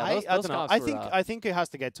yeah, I those don't know. comps were, I think it has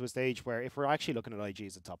to get to a stage where if we're actually looking at IG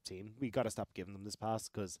as a top team, we got to stop giving them this pass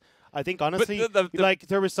because I think honestly, like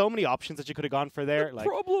there were so many options that you could have gone for there. The Like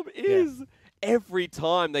problem is every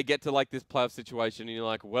time they get to like this playoff situation, and you're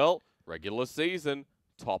like, well, regular season,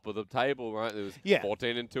 top of the table, right? There was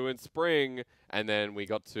 14-2 in spring, and then we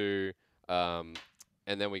got to summer.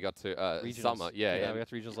 Yeah, we got to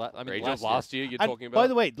regionals. Regionals last year. You're and talking about. by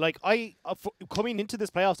the way, like coming into this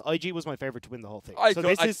playoffs, IG was my favorite to win the whole thing. I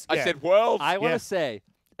I said world. I want to say,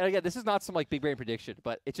 and again, this is not some like big brain prediction,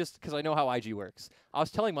 but it's just because I know how IG works. I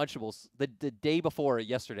was telling Munchables the day before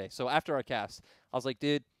yesterday, so after our cast, I was like,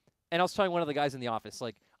 dude, and I was telling one of the guys in the office,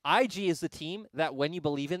 like, IG is the team that when you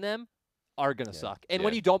believe in them, are going to suck. And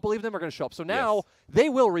when you don't believe them, are going to show up. So now they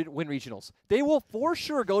will win regionals. They will for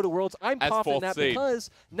sure go to Worlds. I'm confident in that because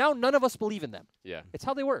now none of us believe in them. Yeah. It's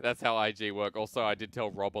how they work. That's how IG work. Also, I did tell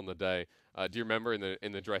Rob on the day, do you remember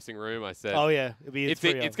in the dressing room, I said, oh, yeah. It's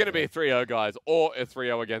going to be a 3-0, guys, or a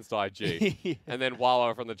 3-0 against IG. And then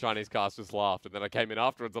Wawa from the Chinese cast just laughed. And then I came in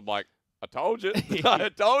afterwards. I'm like, I told you. I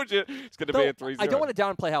told you. It's going to be a 3-0. I don't want to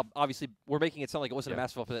downplay how, obviously, we're making it sound like it wasn't a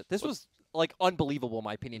massive upset. This was, like, unbelievable, in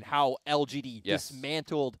my opinion, how LGD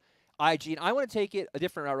dismantled IG. And I want to take it a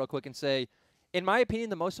different route real quick and say, in my opinion,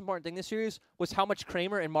 the most important thing this series was how much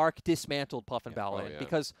Kramer and Mark dismantled Puff and Balan.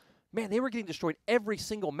 Because, man, they were getting destroyed every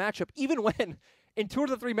single matchup, even when in 2 of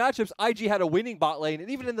the 3 matchups, IG had a winning bot lane. And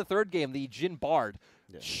even in the third game, the Jhin Bard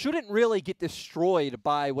shouldn't really get destroyed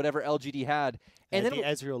by whatever LGD had. And then the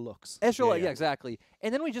Ezreal looks. Ezreal, yeah, exactly.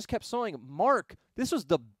 And then we just kept sawing. Mark, this was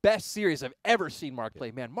the best series I've ever seen Mark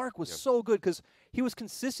play. Man, Mark was so good because he was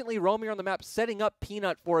consistently roaming around the map, setting up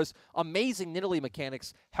Peanut for his amazing Nidalee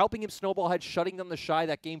mechanics, helping him snowball ahead, shutting down the Shy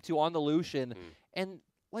that game 2 on the Lucian. And,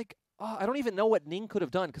 like, I don't even know what Ning could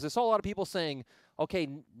have done because I saw a lot of people saying, okay,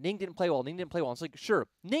 Ning didn't play well, Ning didn't play well. It's like, sure,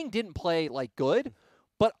 Ning didn't play, like, good,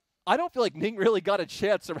 but I don't feel like Ning really got a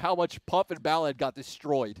chance of how much Puff and Ballad got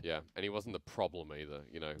destroyed. Yeah, and he wasn't the problem either,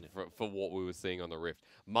 you know, for what we were seeing on the Rift.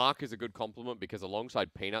 Mark is a good compliment because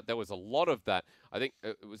alongside Peanut, there was a lot of that. I think,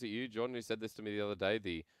 was it you, John, who said this to me the other day,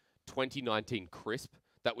 the 2019 Crisp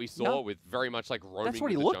that we saw with very much like roaming. That's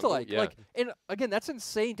what he with the looked jungle. like. Like, and again, that's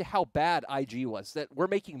insane to how bad IG was, that we're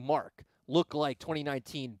making Mark look like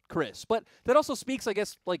 2019 Chris. But that also speaks, I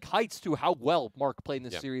guess, like heights to how well Mark played in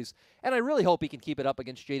this series. And I really hope he can keep it up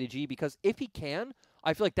against JDG because if he can,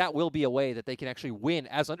 I feel like that will be a way that they can actually win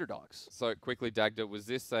as underdogs. So quickly, Dagda, was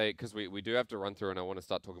this a, because we do have to run through and I want to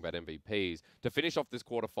start talking about MVPs. To finish off this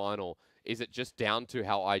quarterfinal, is it just down to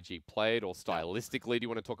how IG played or stylistically? Do you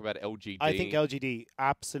want to talk about LGD? I think LGD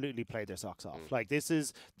absolutely played their socks off. Like, this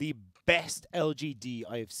is the best LGD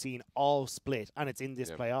I have seen all split, and it's in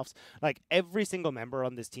this playoffs. Like, every single member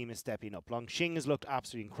on this team is stepping up. Long Xing has looked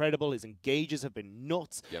absolutely incredible. His engages have been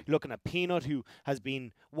nuts. Looking at Peanut, who has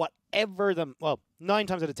been whatever them, well, 9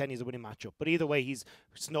 times out of 10 he's a winning matchup. But either way, he's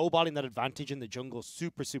snowballing that advantage in the jungle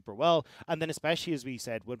super, super well. And then especially, as we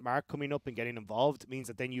said, with Mark coming up and getting involved, means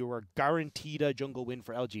that then you were guaranteed a jungle win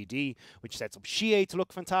for LGD, which sets up Shie to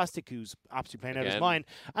look fantastic, who's absolutely playing out his mind.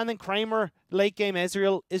 And then Kramer, late game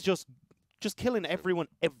Ezreal, is just killing everyone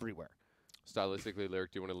everywhere. Stylistically,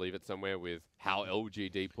 Lyric, do you want to leave it somewhere with how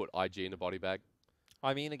LGD put IG in a body bag?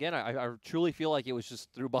 I mean, again, I truly feel like it was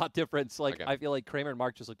just through bot difference. Like, I feel like Kramer and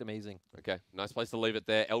Mark just looked amazing. Okay, nice place to leave it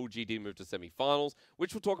there. LGD moved to semifinals,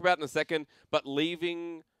 which we'll talk about in a second. But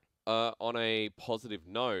leaving on a positive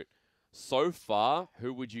note, so far,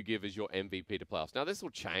 who would you give as your MVP to playoffs? Now, this will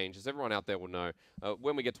change, as everyone out there will know.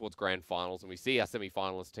 When we get towards grand finals and we see our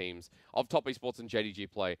semifinalist teams of Top Esports and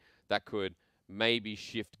JDG play, that could maybe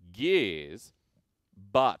shift gears.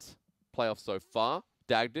 But playoffs so far,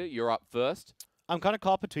 Dagda, you're up first. I'm kind of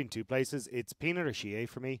caught between 2 places. It's Peanut or Shie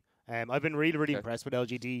for me. I've been really, really impressed with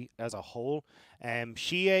LGD as a whole.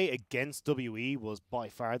 Shie against WE was by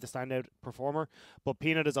far the standout performer, but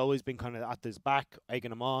Peanut has always been kind of at his back,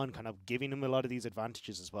 egging him on, kind of giving him a lot of these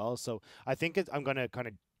advantages as well. So I think I'm going to kind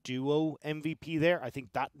of duo MVP there. I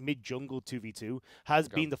think that mid-jungle 2v2 has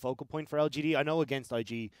been the focal point for LGD. I know against IG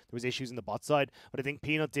there was issues in the bot side, but I think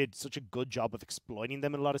Peanut did such a good job of exploiting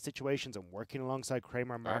them in a lot of situations and working alongside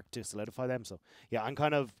Kramer and Mark to solidify them. So yeah, I'm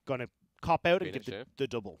kind of going to cop out and give the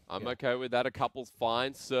double. I'm okay with that. A couple's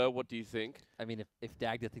fine. Sir, what do you think? I mean, if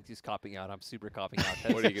Dagda thinks he's copping out, I'm super copping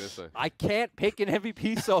out. What are you going to say? I can't pick an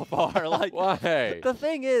MVP so far. Like, why? The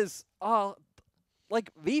thing is, like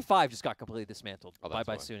V5 just got completely dismantled Oh, by that's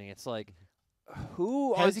why. Suning. It's like,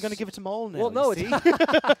 who? How's he going to give it to Mole now? Well, no, you it's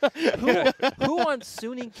see? who on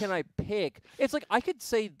Suning can I pick? It's like I could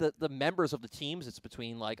say the members of the teams. It's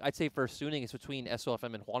between like I'd say for Suning, it's between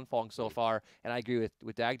SOFM and Huanfeng so far, and I agree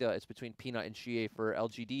with Dagda. It's between Peanut and Xie for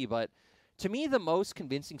LGD. But to me, the most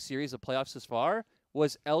convincing series of playoffs thus far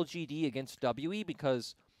was LGD against WE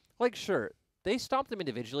because, like, sure they stomped them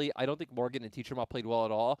individually. I don't think Morgan and Teacherma played well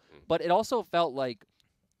at all, but it also felt like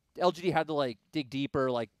LGD had to like dig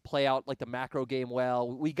deeper, like play out like the macro game well.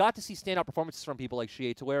 We got to see standout performances from people like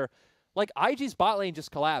Xie to where like IG's bot lane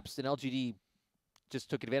just collapsed and LGD just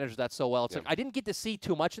took advantage of that so well. It's like I didn't get to see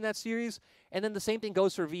too much in that series. And then the same thing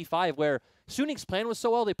goes for V5 where Suning's plan was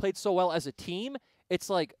so well, they played so well as a team. It's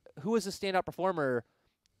like who is a standout performer?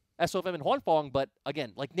 SOFM and Huanfeng, but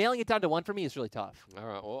again, like nailing it down to one for me is really tough. All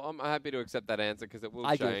right. Well, I'm happy to accept that answer because it will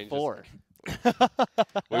I change. go 4.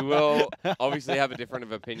 We will obviously have a different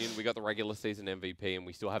of opinion. We got the regular season MVP, and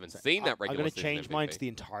we still haven't seen that I'm regular going to season change MVP. mine to the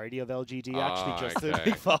entirety of LGD, Oh, actually, just the okay.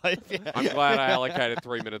 big 5. Yeah. I'm glad I allocated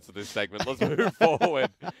 3 minutes of this segment. Let's move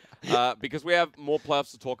forward because we have more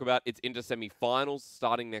playoffs to talk about. It's into semi-finals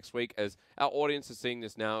starting next week. As our audience is seeing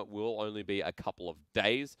this now, it will only be a couple of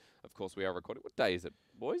days. Of course, we are recording. What day is it,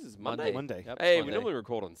 boys? Is Monday? Monday. Yep, Hey, Monday. we normally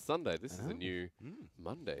record on Sunday. This is a Oh. new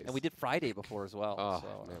Mondays. And we did Friday before as well. Oh,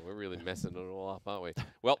 so. man, we're really messing it all up, aren't we?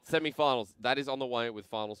 Well, semi-finals, that is on the way with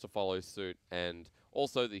finals to follow suit, and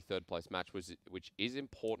also the third-place match, which is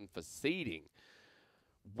important for seeding.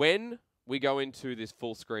 When we go into this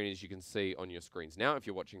full screen, as you can see on your screens now, if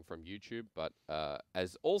you're watching from YouTube, but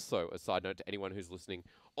as also a side note to anyone who's listening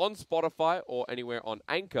on Spotify or anywhere on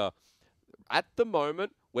Anchor, at the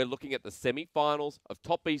moment, we're looking at the semi-finals of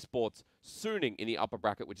Top Esports Suning in the upper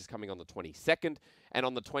bracket, which is coming on the 22nd. And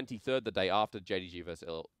on the 23rd, the day after, JDG versus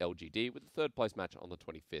LGD, with the third-place match on the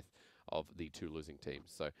 25th of the two losing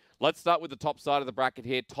teams. So let's start with the top side of the bracket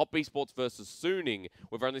here. Top Esports versus Suning.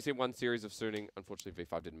 We've only seen one series of Suning. Unfortunately,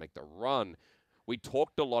 V5 didn't make the run. We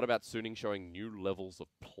talked a lot about Suning showing new levels of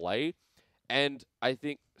play. And I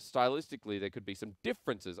think stylistically there could be some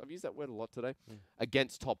differences. I've used that word a lot today.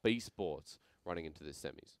 Against Top Esports running into this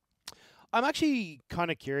semis. I'm actually kind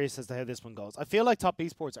of curious as to how this one goes. I feel like Top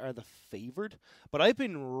Esports are the favoured, but I've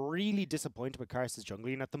been really disappointed with Karst's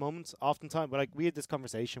jungling at the moment. Oftentimes, but like we had this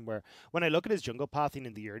conversation where when I look at his jungle pathing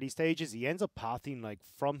in the early stages, he ends up pathing like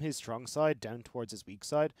from his strong side down towards his weak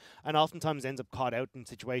side, and oftentimes ends up caught out in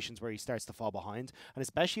situations where he starts to fall behind. And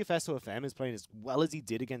especially if SOFM is playing as well as he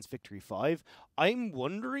did against Victory 5, I'm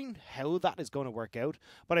wondering how that is going to work out.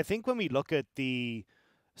 But I think when we look at the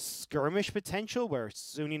skirmish potential where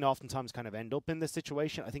Suning oftentimes kind of end up in this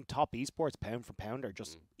situation, I think Top Esports pound for pound are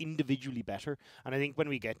just individually better, and I think when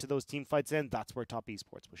we get to those team fights then that's where Top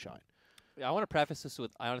Esports will shine. Yeah, I want to preface this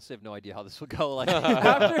with I honestly have no idea how this will go. Like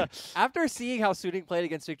after seeing how Suning played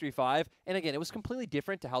against Victory 5, and again, it was completely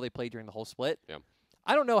different to how they played during the whole split. Yeah.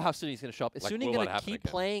 I don't know how Suning's going to show up. Is Like, Suning will going that to happen keep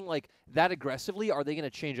again? playing like that aggressively? Are they going to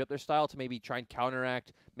change up their style to maybe try and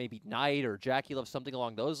counteract maybe Knight or Jackie Love, something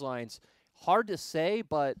along those lines? Hard to say,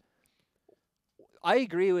 but I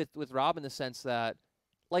agree with Rob in the sense that,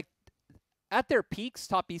 like, at their peaks,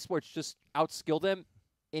 Top Esports just outskill them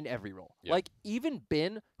in every role. Yeah. Like, even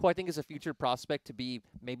Bin, who I think is a future prospect to be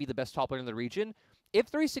maybe the best top player in the region, if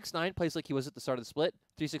 369 plays like he was at the start of the split,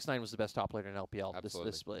 369 was the best top player in LPL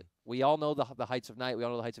this split. We all know the heights of Knight. We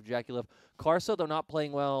all know the heights of Jackie Love. Karsa, though not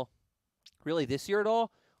playing well really this year at all,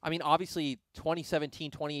 I mean, obviously, 2017,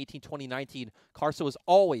 2018, 2019, Karsa was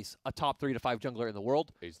always a top 3 to 5 jungler in the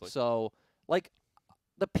world. Easily. So, like,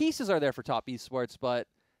 the pieces are there for Top Esports, but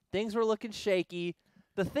things were looking shaky.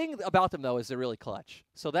 The thing about them, though, is they're really clutch.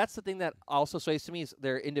 So that's the thing that also sways to me is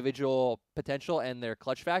their individual potential and their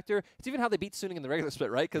clutch factor. It's even how they beat Suning in the regular split,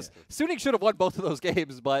 right? Because Suning should have won both of those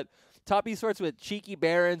games, but Top Esports with cheeky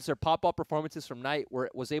Barons or pop-up performances from Knight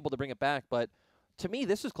was able to bring it back. But to me,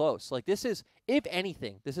 this is close. Like, this is, if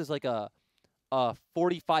anything, this is like a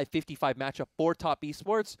 45-55 matchup for Top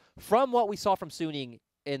Esports from what we saw from Suning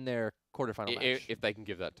in their quarterfinal match. If they can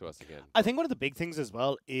give that to us again. I think one of the big things as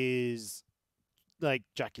well is like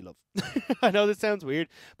Jackie Love. I know this sounds weird,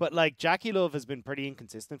 but like Jackie Love has been pretty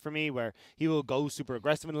inconsistent for me where he will go super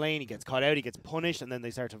aggressive in lane, he gets caught out, he gets punished, and then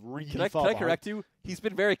they start to really fall Can I behind. correct you? He's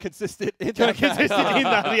been very consistent in Kind that of consistent match. in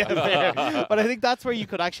that, yeah, fair. But I think that's where you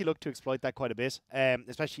could actually look to exploit that quite a bit,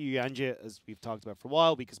 especially Anja, as we've talked about for a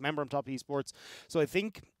while, because remember I'm Top Esports. So I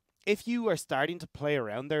think if you are starting to play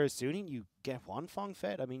around there as Suning, you get Wanfeng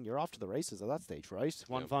fed. I mean, you're off to the races at that stage, right?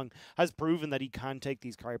 Wanfeng has proven that he can take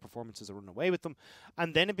these carry performances and run away with them.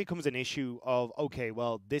 And then it becomes an issue of, okay,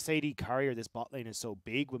 well, this AD carrier, this bot lane is so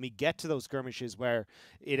big. When we get to those skirmishes where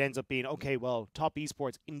it ends up being, okay, well, top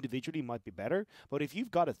esports individually might be better. But if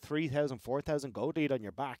you've got a 3,000, 4,000 gold lead on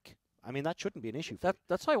your back, I mean, that shouldn't be an issue.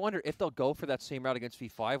 That's why I wonder if they'll go for that same route against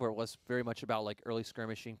V5, where it was very much about like early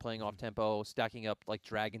skirmishing, playing off tempo, stacking up like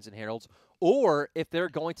dragons and heralds, or if they're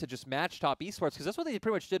going to just match top esports, because that's what they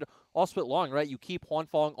pretty much did all split long, right? You keep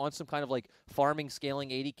Huanfeng on some kind of like farming, scaling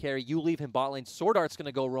 80 carry. You leave him bot lane. Sword Art's going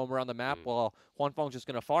to go roam around the map while Huanfeng's just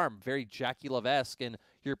going to farm. Very Jackie Love-esque, and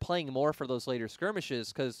you're playing more for those later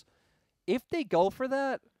skirmishes. Because if they go for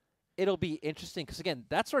that, it'll be interesting because, again,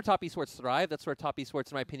 that's where top esports thrive. That's where top esports,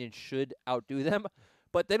 in my opinion, should outdo them.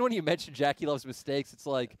 But then when you mention Jackie Love's mistakes, it's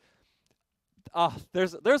like,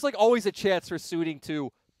 there's like always a chance for Suiting to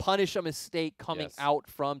punish a mistake coming out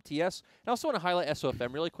from TS. And I also want to highlight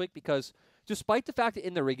SOFM really quick because despite the fact that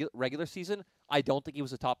in the regular season, I don't think he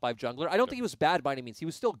was a top 5 jungler. I don't think he was bad by any means. He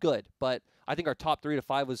was still good, but I think our top 3 to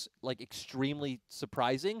 5 was like extremely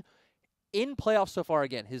surprising. In playoffs so far,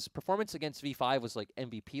 again, his performance against V5 was like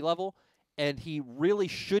MVP level, and he really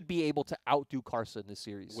should be able to outdo Karsa in this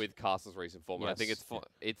series. With Karsa's recent form. I think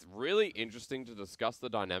it's really interesting to discuss the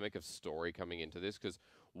dynamic of story coming into this, because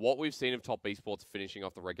what we've seen of top esports finishing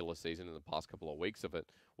off the regular season in the past couple of weeks of it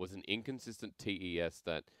was an inconsistent TES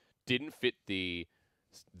that didn't fit the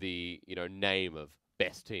name of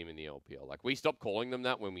best team in the LPL. Like, we stopped calling them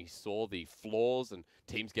that when we saw the flaws and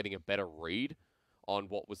teams getting a better read on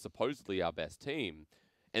what was supposedly our best team,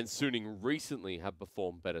 and Suning recently have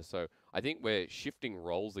performed better. So I think we're shifting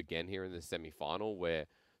roles again here in the semi-final, where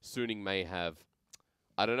Suning may have,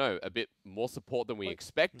 I don't know, a bit more support than we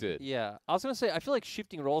expected. Yeah, I was going to say, I feel like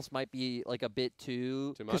shifting roles might be like a bit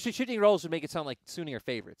too much. Because shifting roles would make it sound like Suning are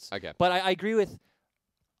favorites. Okay. But I agree with,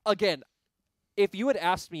 again, if you had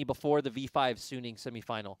asked me before the V5 Suning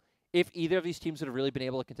semi-final, if either of these teams would have really been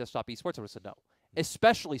able to contest top esports, I would have said no.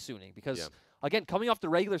 Especially Suning, because again, coming off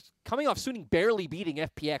Suning barely beating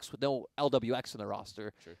FPX with no LWX in the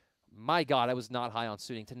roster. True. My God, I was not high on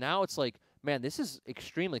Suning. To now, it's like, man, this is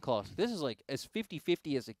extremely close. This is like as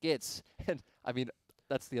 50-50 as it gets. And I mean,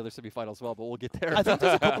 that's the other semifinal as well, but we'll get there. I think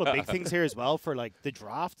there's a couple of big things here as well for like the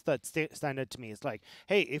draft that stand out to me. It's like,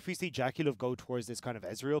 hey, if we see Jackie Love go towards this kind of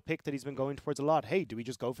Ezreal pick that he's been going towards a lot, hey, do we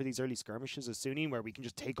just go for these early skirmishes as Sunni where we can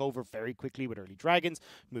just take over very quickly with early dragons,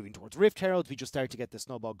 moving towards Rift Herald? We just start to get the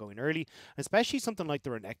snowball going early, especially something like the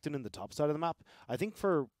Renekton in the top side of the map. I think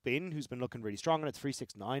for Bin, who's been looking really strong, and at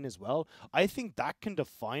 369 as well, I think that can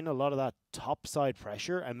define a lot of that top side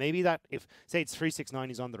pressure, and maybe that if, say it's 369,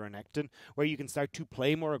 he's on the Renekton, where you can start to play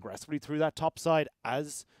more aggressively through that top side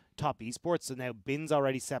as top esports. So now Bin's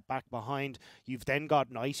already set back behind. You've then got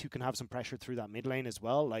Nice, who can have some pressure through that mid lane as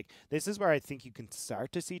well. Like, this is where I think you can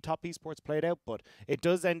start to see top esports played out, but it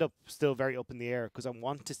does end up still very up in the air because I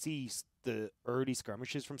want to see the early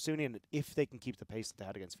skirmishes from Sunni and if they can keep the pace that they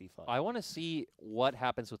had against V5. I want to see what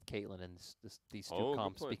happens with Caitlyn in these two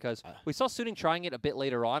comps, because we saw Suning trying it a bit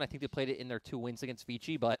later on. I think they played it in their 2 wins against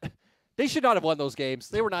Vici, but they should not have won those games.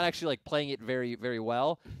 They were not actually like playing it very, very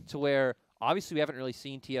well, to where obviously we haven't really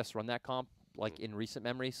seen TS run that comp like in recent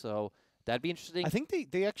memory, so that'd be interesting. I think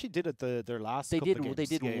they actually did it their last they couple did of games.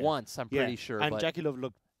 They did once, I'm pretty sure. And but Jackie Love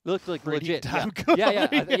looked like pretty legit. damn good.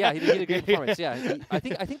 Yeah, he did a great performance. Yeah, I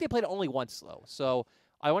think they played it only once though. So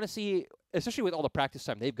I want to see, especially with all the practice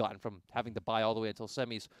time they've gotten from having to buy all the way until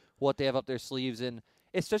semis, what they have up their sleeves, and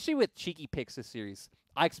especially with cheeky picks this series.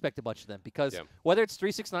 I expect a bunch of them because whether it's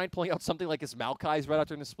 369 pulling out something like his Maokai's right out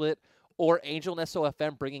during the split, or Angel and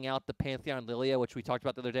SOFM bringing out the Pantheon Lilia, which we talked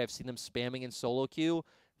about the other day. I've seen them spamming in solo queue.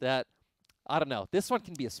 That, I don't know. This one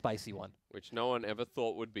can be a spicy one. Which no one ever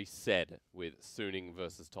thought would be said with Suning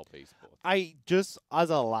versus top esports. I just, as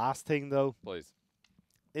a last thing though, Please.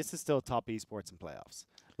 This is still top esports in playoffs.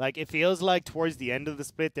 Like, it feels like towards the end of the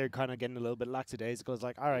split, they're kind of getting a little bit lackadaisical. It's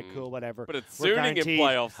like, all right, cool, whatever. But it's We're Suning in guaranteed.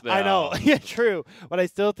 playoffs now. I know. Yeah, true. But I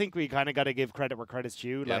still think we kind of got to give credit where credit's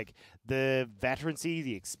due. Like, the veterancy,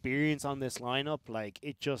 the experience on this lineup, like,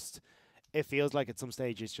 it feels like at some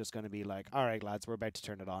stage it's just going to be like, all right, lads, we're about to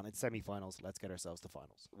turn it on. It's semifinals. Let's get ourselves to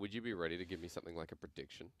finals. Would you be ready to give me something like a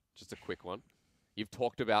prediction? Just a quick one. You've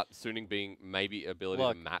talked about Suning being maybe ability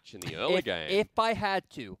to match in the early game. If I had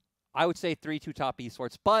to, I would say 3-2 top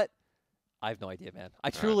esports, but I have no idea, man. I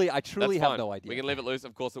truly have no idea. We can leave it loose.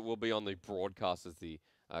 Of course, it will be on the broadcast as the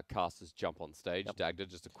casters jump on stage. Dagda,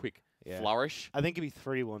 just a quick Yeah. flourish. I think it'd be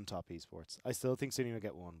 3-1 top esports. I still think SUNY will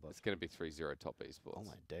get one, but It's going to be 3-0 top esports. oh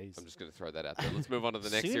my days. I'm just going to throw that out there. Let's move on to the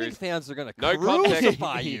next SUNY series. fans are going to No context.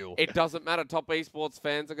 crucify you. It doesn't matter. Top esports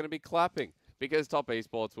fans are going to be clapping because top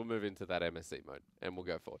esports will move into that MSC mode and we'll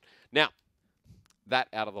go forward. Now, that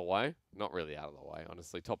out of the way, not really out of the way,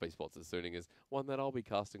 honestly. Top esports is Sooning is one that I'll be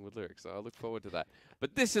casting with Lyric, so I look forward to that.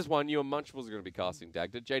 But this is one you and Munchables are going to be casting,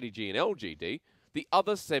 Dagda, JDG and LGD, the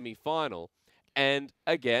other semi-final. And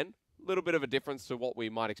again, a little bit of a difference to what we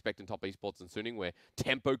might expect in top esports and Sooning, where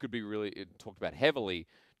tempo could be really talked about heavily.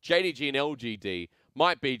 JDG and LGD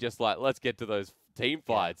might be just like, let's get to those team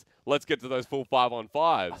fights. Let's get to those full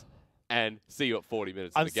 5-on-5s. And see you at 40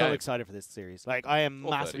 minutes I'm of the game. so excited for this series. Like, I am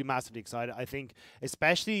Or 30. massively excited. I think,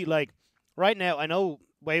 especially, like, right now, I know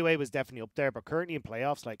Weiwei was definitely up there, but currently in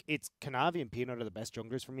playoffs, like, it's Kanavi and Peanut are the best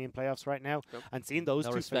junglers for me in playoffs right now. Yep. And seeing those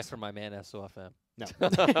No two respect face- for my man SOFM. No.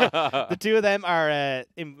 The two of them are,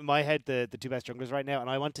 in my head, the two best junglers right now, and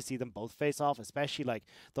I want to see them both face off, especially like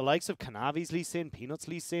the likes of Kanavi's Lee Sin, Peanut's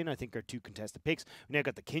Lee Sin, I think are two contested picks. We now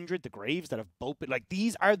got the Kindred, the Graves that have both been, like,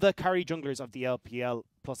 these are the carry junglers of the LPL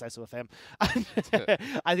plus SOFM.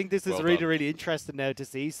 I think this is Well really, done. really interesting now to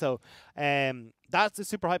see. So that's a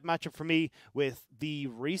super hype matchup for me with the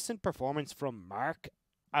recent performance from Mark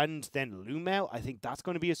and then Lumao. I think that's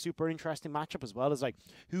going to be a super interesting matchup as well as like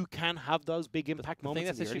who can have those big impact The thing moments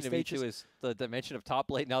that's in the early interesting to me stages. too is the dimension of top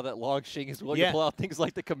lane now that Longshing is willing Yeah. to pull out things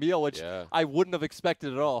like the Camille, which Yeah. I wouldn't have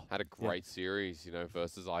expected at all. Had a great series, you know,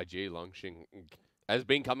 versus IG. Longshing has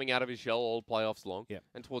been coming out of his shell all playoffs long. Yeah.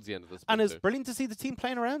 And towards the end of the split And it's too. brilliant to see the team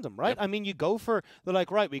playing around him, right? Yep. I mean, you go for, they're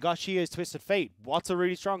like, right, we got Shia's Twisted Fate. What's a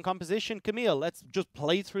really strong composition? Camille, let's just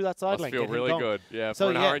play through that side Must lane. feel get him really going. good. Yeah, So,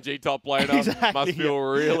 for an yeah. RNG top laner, Exactly, must feel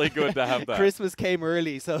really good to have that. Christmas came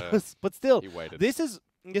early, so Yeah. but still, He waited. this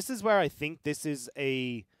is where I think this is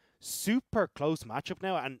a super close matchup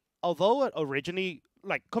now. And although it originally,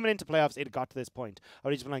 like coming into playoffs, it got to this point, I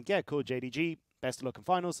would just been like, yeah, cool, JDG, best of luck in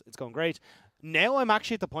finals, it's going great. Now I'm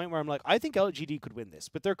actually at the point where I'm like, I think LGD could win this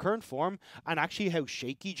with their current form and actually how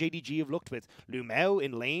shaky JDG have looked with Lumao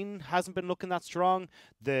in lane hasn't been looking that strong.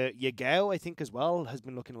 The Yagao, I think, as well, has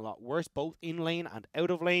been looking a lot worse, both in lane and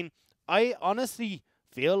out of lane. I honestly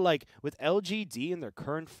feel like with LGD in their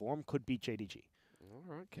current form could beat JDG.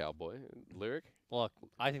 All right, Cowboy. Lyric? Look,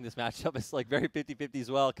 I think this matchup is like very 50-50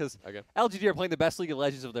 as well because Okay. LGD are playing the best League of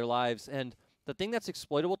Legends of their lives, and the thing that's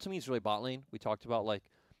exploitable to me is really bot lane. We talked about, like,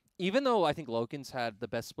 even though I think Loken's had the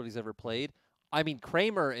best split he's ever played, I mean,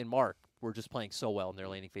 Kramer and Mark were just playing so well in their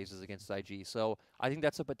laning phases against IG. So I think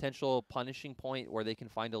that's a potential punishing point where they can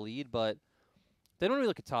find a lead, but they don't really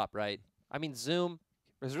look at top, right? I mean, Zoom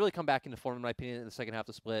has really come back into form, in my opinion, in the second half of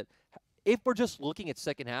the split. If we're just looking at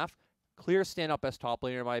second half, clear standout best top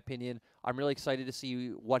laner, in my opinion. I'm really excited to see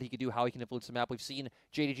what he could do, how he can influence the map. We've seen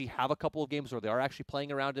JDG have a couple of games where they are actually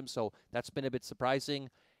playing around him, so that's been a bit surprising.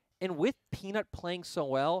 And with Peanut playing so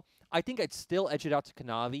well, I think I'd still edge it out to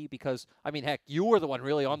Kanavi because, I mean, heck, you were the one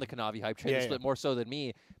really on the Kanavi hype train, Yeah, split more so than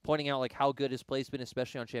me, pointing out like how good his play's been,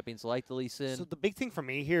 especially on champions like the Lee Sin. So the big thing for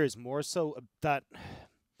me here is more so that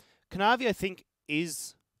Kanavi, I think,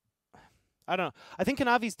 is... I don't know. I think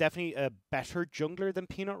Kanavi's definitely a better jungler than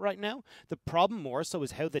Peanut right now. The problem more so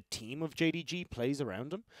is how the team of JDG plays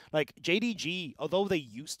around him. Like, JDG, although they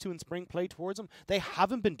used to in spring play towards him, they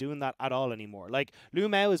haven't been doing that at all anymore. Like,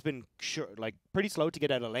 Lumao has been pretty slow to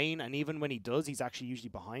get out of lane, and even when he does, he's actually usually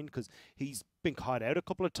behind because he's been caught out a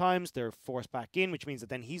couple of times. They're forced back in, which means that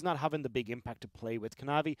then he's not having the big impact to play with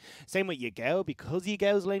Kanavi. Same with Yagao, because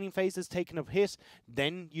Yagao's laning phase is taking a hit,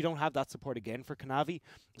 then you don't have that support again for Kanavi.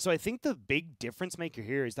 So I think the big difference maker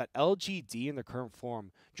here is that LGD in their current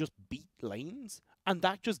form just beat lanes, and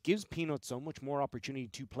that just gives Peanut so much more opportunity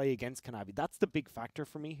to play against Kanavi. That's the big factor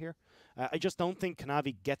for me here. I just don't think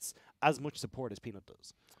Kanavi gets as much support as Peanut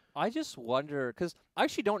does. I just wonder, because I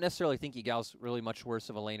actually don't necessarily think Yagao's really much worse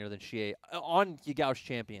of a laner than Xie on Yagao's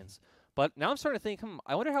champions. But now I'm starting to think,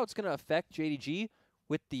 I wonder how it's going to affect JDG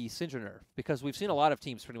with the Syndra nerf, because we've seen a lot of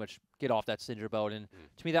teams pretty much get off that Syndra boat, and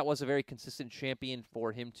to me that was a very consistent champion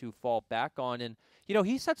for him to fall back on. And, you know,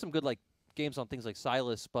 he's had some good games on things like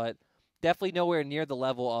Silas, but definitely nowhere near the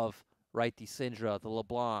level of, right, the Syndra, the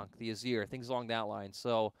LeBlanc, the Azir, things along that line.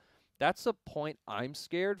 So that's a point I'm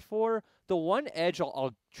scared for. The one edge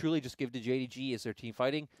I'll truly just give to JDG is their team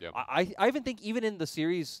fighting. Yep. I even think even in the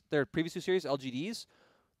series, their previous two series, LGDs,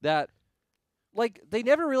 that they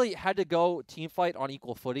never really had to go team fight on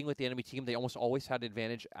equal footing with the enemy team. They almost always had an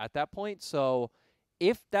advantage at that point. So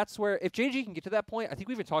if JDG can get to that point, I think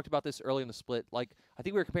we even talked about this early in the split. I think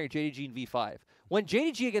we were comparing JDG and V5. When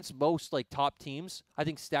JDG against most top teams, I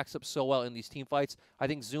think stacks up so well in these team fights. I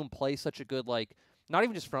think Zoom plays such a good not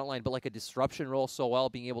even just frontline, but like a disruption role so well,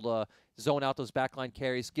 being able to zone out those backline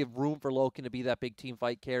carries, give room for Loken to be that big team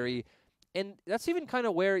fight carry. And that's even kind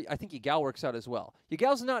of where I think Yagao works out as well.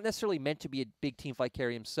 Yagao's not necessarily meant to be a big team fight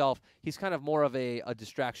carry himself. He's kind of more of a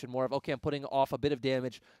distraction, more of, okay, I'm putting off a bit of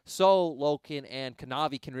damage so Loken and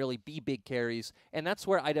Kanavi can really be big carries. And that's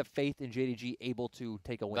where I'd have faith in JDG able to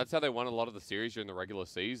take a win. That's how they won a lot of the series during the regular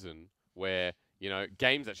season, where, you know,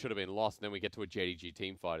 games that should have been lost, and then we get to a JDG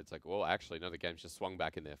team fight. It's like, well, actually, no, the game's just swung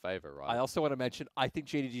back in their favor, right? I also want to mention, I think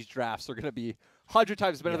JDG's drafts are going to be 100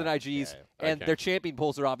 times better than IG's, and their champion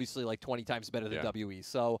pools are obviously like 20 times better than WE.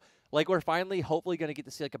 So, like, we're finally, hopefully, going to get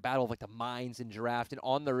to see like a battle of like the mines in draft and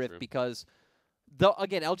on the Rift, because,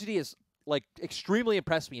 again, LGD has like extremely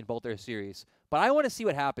impressed me in both their series. But I want to see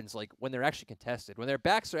what happens like when they're actually contested, when their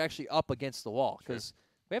backs are actually up against the wall, because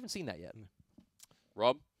we haven't seen that yet.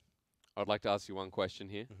 Rob, I'd like to ask you one question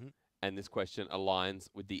here, and this question aligns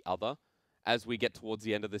with the other. As we get towards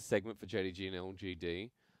the end of this segment for JDG and LGD,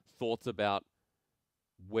 thoughts about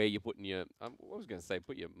where you're putting your, what was I going to say,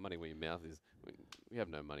 put your money where your mouth is. We have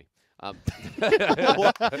no money.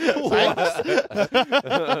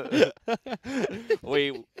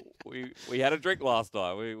 We had a drink last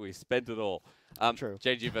night. We spent it all. True.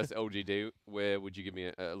 JDG versus LGD, where would you give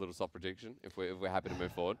me a little soft prediction if we're happy to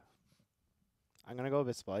move forward? I'm going to go a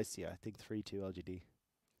bit spicy. I think 3-2 LGD.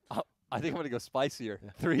 I think I'm going to go spicier.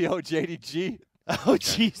 3-0 JDG. Oh,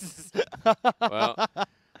 Jesus. Well,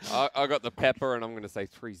 I got the pepper, and I'm going to say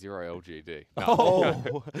 3-0 LGD. No.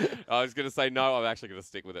 Oh. I was going to say no. I'm actually going to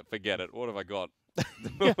stick with it. Forget it. What have I got?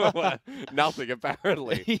 Nothing,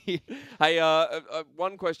 apparently. Hey,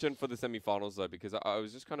 one question for the semifinals, though, because I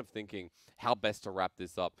was just kind of thinking how best to wrap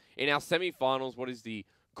this up. In our semifinals, what is the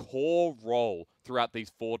core role throughout these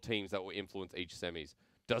 4 teams that will influence each semis?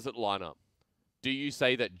 Does it line up? Do you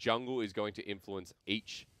say that jungle is going to influence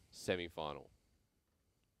each semifinal?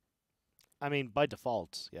 I mean, by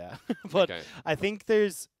default, yeah. But I think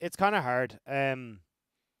it's kind of hard. It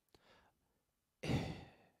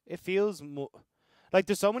feels like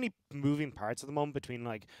there's so many moving parts at the moment between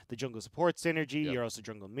like the jungle support synergy, you're also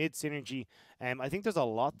jungle mid synergy. I think there's a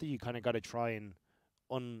lot that you kind of got to try and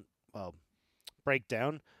break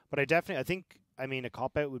down. But I think a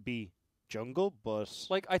cop out would be jungle, but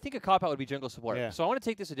like I think a cop out would be jungle support. Yeah. So I want to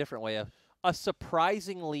take this a different way. A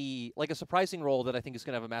surprising role that I think is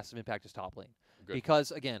going to have a massive impact is top lane. Good. Because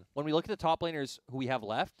again, when we look at the top laners who we have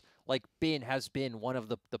left, like Bin has been one of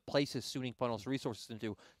the places Suning funnels resources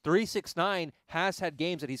into. 369 has had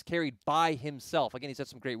games that he's carried by himself. Again, he's had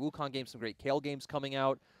some great Wukong games, some great Kale games coming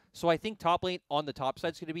out. So I think top lane on the top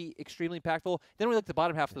side is going to be extremely impactful. Then we look at the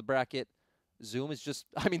bottom half of the bracket. Zoom is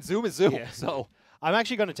Zoom is Zoom. Yeah. So I'm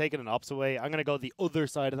actually going to take it an opposite way. I'm going to go the other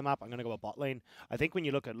side of the map. I'm going to go a bot lane. I think when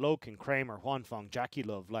you look at Loken, Kramer, Huanfeng, Jackie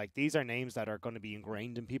Love, like these are names that are going to be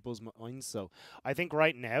ingrained in people's minds. So I think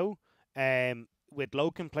right now, with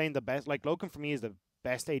Loken playing the best, like Loken for me is the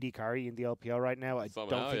best AD carry in the LPL right now. I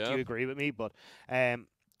don't think you agree with me, but and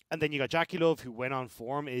then you got Jackie Love, who went on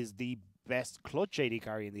form is the best clutch AD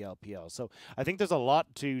carry in the LPL. So I think there's a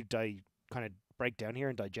lot to kind of break down here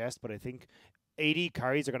and digest, but I think AD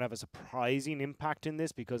carries are going to have a surprising impact in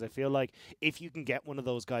this, because I feel like if you can get one of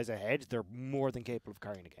those guys ahead, they're more than capable of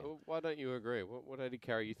carrying a game. Well, why don't you agree? What AD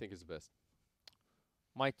carry you think is the best?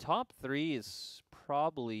 my top 3 is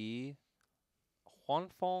probably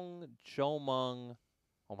Huanfeng, Zhomeng.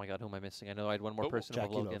 Oh my God, who am I missing? I know I had one more person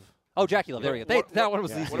above Logan. Love. Oh, Jackie Love. There we go. That one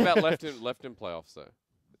was easy. What about left in playoffs though?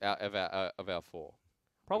 Of our 4.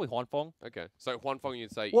 Probably Huanfeng. Okay, so Huanfeng,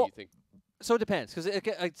 you'd say Well, you think. So it depends, because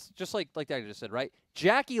it's just like Dagger just said, right?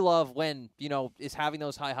 Jackie Love, when is having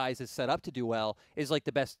those high highs, is set up to do well, is like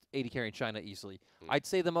the best AD carry in China easily. I'd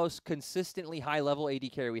say the most consistently high level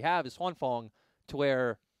AD carry we have is Huanfeng, to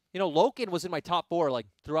where Loken was in my top 4 like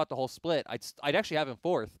throughout the whole split. I'd actually have him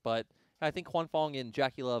 4th, but I think Huanfeng and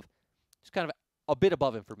Jackie Love just kind of a bit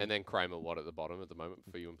above him for me. And then Kramer, what at the bottom at the moment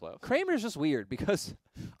for you in playoffs? Kramer's just weird because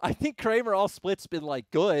I think Kramer all splits been like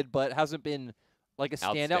good, but hasn't been like a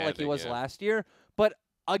standout like he was last year. But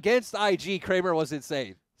against IG, Kramer was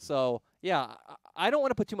insane. So, yeah, I don't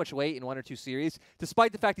want to put too much weight in 1 or 2 series.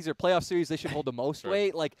 Despite the fact these are playoff series, they should hold the most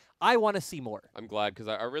weight. Like, I want to see more. I'm glad, because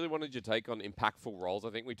I really wanted your take on impactful roles. I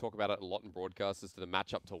think we talk about it a lot in broadcasts as to the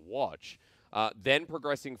matchup to watch. Then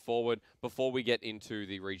progressing forward, before we get into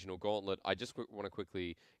the regional gauntlet, I just want to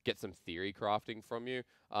quickly get some theory crafting from you.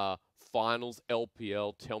 Finals,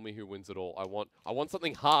 LPL, tell me who wins it all. I want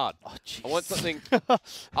something hard. Oh, I want something.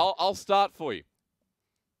 I'll start for you.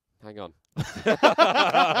 Hang on.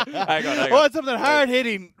 Hang on. I want something hard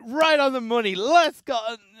hitting, right on the money. Let's go.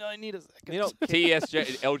 I need a second. You know,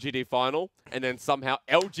 TSJ LGD final, and then somehow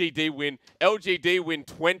LGD win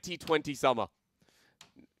 2020 summer.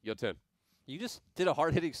 Your turn. you just did a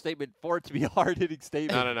hard-hitting statement for it to be a hard-hitting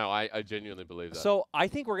statement. No. I genuinely believe that. So I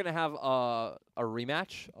think we're gonna have a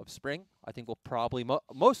rematch of spring. I think we'll probably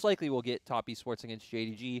most likely we'll get Top Esports against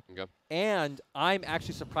JDG, Okay. and I'm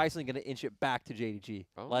actually surprisingly gonna inch it back to JDG.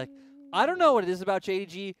 Oh. Like I don't know what it is about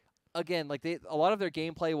JDG. Again, like a lot of their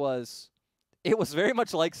gameplay was. It was very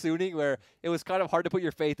much like Suning, where it was kind of hard to put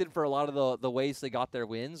your faith in for a lot of the ways they got their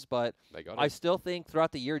wins. But I still think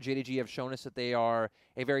throughout the year, JDG have shown us that they are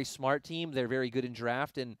a very smart team. They're very good in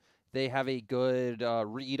draft, and they have a good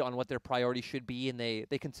read on what their priorities should be, and they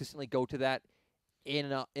consistently go to that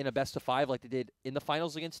in a best of 5 like they did in the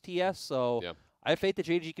finals against TS. So Yeah. I have faith that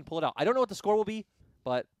JDG can pull it out. I don't know what the score will be,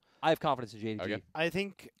 but I have confidence in JDG. Okay. I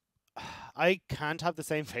think I can't have the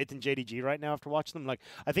same faith in JDG right now after watching them. Like,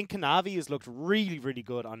 I think Kanavi has looked really, really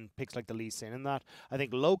good on picks like the Lee Sin and that. I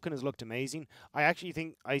think Loken has looked amazing. I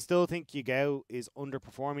still think Yagao is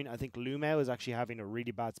underperforming. I think Lumao is actually having a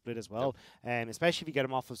really bad split as well. Especially if you get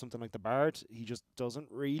him off of something like the Bard, he just doesn't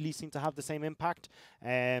really seem to have the same impact.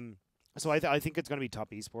 So I think it's going to be Top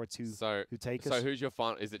Esports who take it. So who's your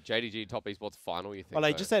final? Is it JDG Top Esports final? You think? Well,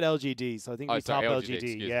 I just said LGD, so I think it'll be Top LGD, LGD.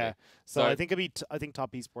 excuse Yeah. me. So I think I think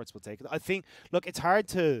Top Esports will take it. I think. Look, it's hard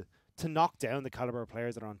to knock down the caliber of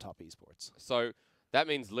players that are on Top Esports. So that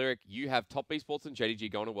means, Lyric, you have Top Esports and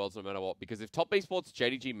JDG going to Worlds no matter what. Because if Top Esports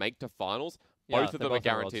JDG make to finals, Yeah, both of they're them are both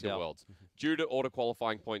in Worlds, guaranteed yeah. to Worlds. Due to auto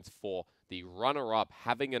qualifying points for the runner-up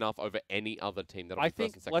having enough over any other team that'll I be think,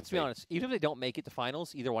 first and second let's be seed. honest, even if they don't make it to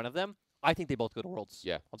finals, either one of them, I think they both go to Worlds.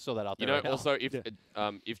 Yeah. I'll throw that out You there. know, right now. also, if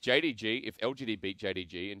LGD beat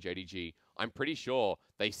JDG and JDG, I'm pretty sure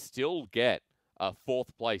they still get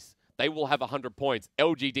 4th place. They will have 100 points.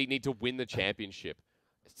 LGD need to win the championship.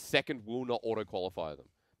 Second will not auto-qualify them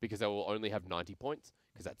because they will only have 90 points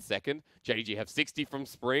because that's second. JDG have 60 from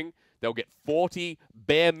spring. They'll get 40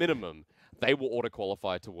 bare minimum. They will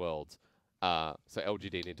auto-qualify to Worlds. So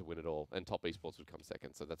LGD need to win it all, and Top Esports would come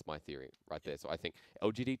second. So that's my theory right there. So I think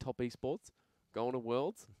LGD, Top Esports, going to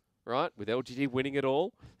Worlds, right, with LGD winning it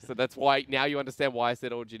all. So that's why now you understand why I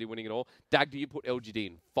said LGD winning it all. Dag, do you put LGD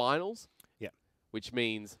in finals? Yeah. Which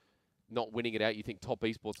means not winning it out. You think Top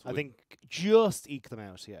Esports would, I think just eke them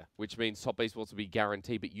out. Yeah. which means Top Esports would be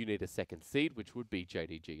guaranteed, but you need a second seed, which would be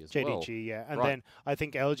JDG as well. JDG, yeah, and Right. then I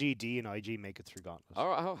think LGD and IG make it through Gauntlet. All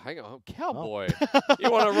right, hang on. Oh, cowboy.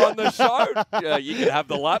 You want to run the show? Yeah, you can have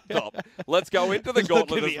the laptop. Let's go into the Look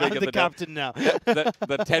gauntlet at this me, week. I'm at the the captain now. the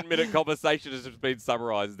 10-minute conversation has just been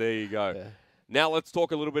summarized. There you go. Yeah. Now let's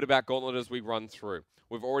talk a little bit about Gauntlet as we run through.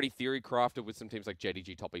 We've already theory crafted with some teams like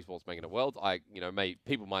JDG, Top Esports making it Worlds.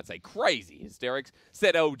 People might say crazy hysterics.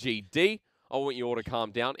 Said LGD. I want you all to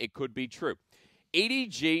calm down. It could be true.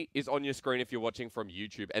 EDG is on your screen if you're watching from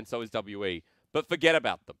YouTube, and so is WE. But forget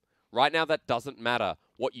about them. Right now, that doesn't matter.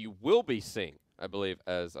 What you will be seeing, I believe,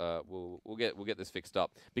 as we'll get this fixed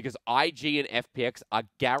up, because IG and FPX are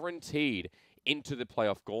guaranteed into the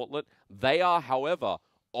playoff gauntlet. They are, however,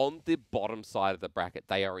 on the bottom side of the bracket.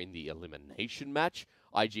 They are in the elimination match.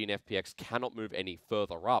 IG and FPX cannot move any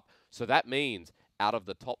further up. So that means out of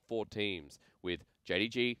the top 4 teams with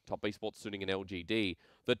JDG, Top Esports, Suning, and LGD,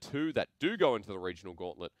 the 2 that do go into the regional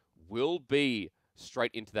gauntlet will be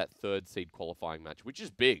straight into that 3rd seed qualifying match, which is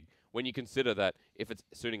big when you consider that if it's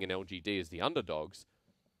Suning and LGD as the underdogs,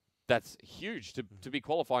 that's huge to be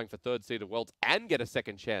qualifying for 3rd seed of Worlds and get a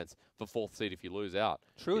second chance for 4th seed if you lose out.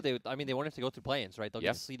 True. They won't have to go through play-ins, right? They'll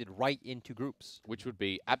Yep. get seeded right into groups. Which would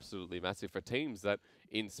be absolutely massive for teams that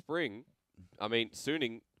in spring,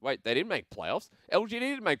 Suning, they didn't make playoffs. LGD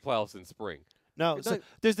didn't make playoffs in spring. No, so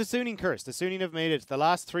there's the Suning curse. The Suning have made it the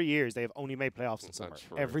last 3 years. They have only made playoffs in That's summer not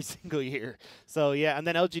true. every single year. So yeah, and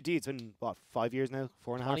then LGD. It's been what 5 years now,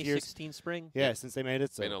 4.5 years. 2016 spring. Yeah, since they made it.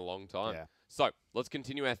 It's So been a long time. yeah. So let's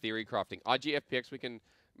continue our theory crafting. IGFPX, we can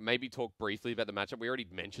maybe talk briefly about the matchup. We already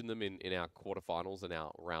mentioned them in our quarterfinals and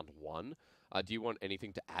our round 1. Do you want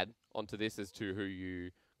anything to add onto this as to who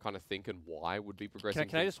you kind of think and why would be progressing?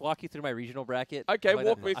 Can I just walk you through my regional bracket? Okay, I feel like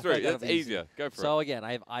walk that- me I feel through. like that'll That's be easier. Go for So it. again,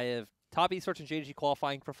 I have Top Esports and JDG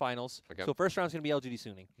qualifying for finals. Okay. So first round's going to be LGD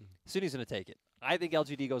Suning. Suning's going to take it. I think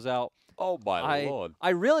LGD goes out. Oh my lord. I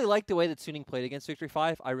really like the way that Suning played against Victory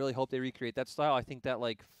 5. I really hope they recreate that style. I think that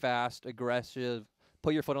like fast, aggressive,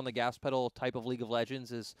 put your foot on the gas pedal type of League of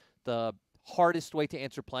Legends is the hardest way to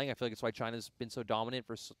answer playing. I feel like it's why China's been so dominant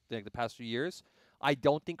for the past few years. I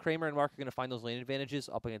don't think Kramer and Mark are going to find those lane advantages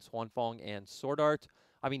up against Huanfeng and Sword Art.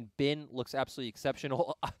 I mean, Bin looks absolutely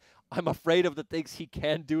exceptional. I'm afraid of the things he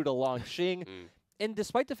can do to Longxing. And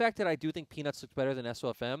despite the fact that I do think Peanuts looks better than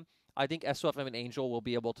SOFM, I think SOFM and Angel will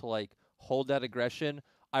be able to like hold that aggression.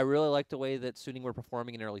 I really like the way that Suning were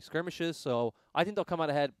performing in early skirmishes, so I think they'll come out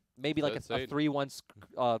ahead, maybe like a 3-1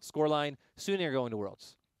 scoreline. Suning are going to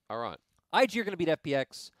Worlds. All right. IG are going to beat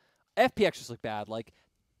FPX. FPX just look bad. Like,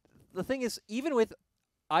 the thing is, even with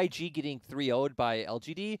IG getting 3-0'd by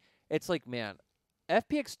LGD, it's like, man,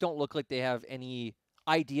 FPX don't look like they have any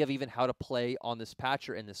idea of even how to play on this patch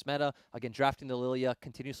or in this meta. Again, drafting the Lilia,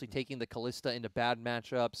 continuously taking the Kalista into bad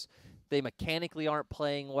matchups. They mechanically aren't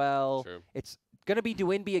playing well. True. It's going to be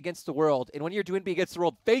Duinby against the world. And when you're Duinby against the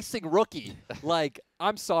world facing Rookie, like,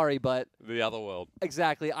 I'm sorry, but... The other world.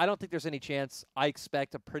 Exactly. I don't think there's any chance. I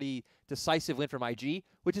expect a pretty decisive win from IG,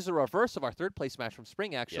 which is a reverse of our third-place match from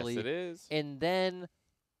Spring, actually. Yes, it is. And then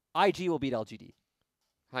IG will beat LGD.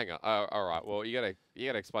 Hang on. All right. Well, you gotta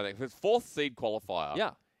explain that. If it's 4th seed qualifier,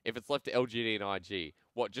 Yeah. if it's left to LGD and IG,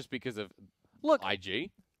 what, just because of Look,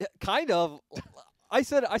 IG? kind of. I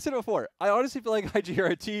said it before. I honestly feel like IG are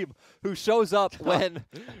a team who shows up when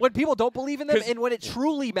people don't believe in them and when it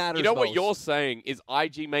truly matters. You know what most. you're saying is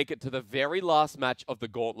IG make it to the very last match of the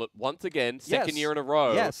Gauntlet once again, second year in a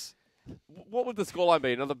row. Yes. What would the scoreline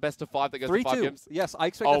be? Another best of 5 that goes to 5 3-2. games? Yes, I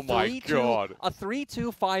expect Oh a my 3-2 God. a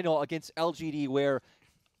 3-2 final against LGD where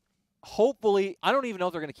hopefully, I don't even know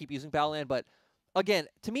if they're going to keep using Battleland, but again,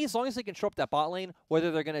 to me, as long as they can show up that bot lane,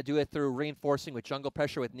 whether they're going to do it through reinforcing with jungle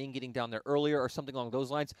pressure with Ning getting down there earlier or something along those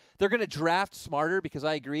lines, they're going to draft smarter because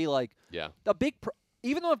I agree, like, Yeah. a big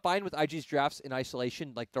even though I'm fine with IG's drafts in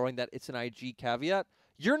isolation, like throwing that it's an IG caveat,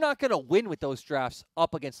 you're not going to win with those drafts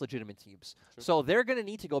up against legitimate teams. True. So they're going to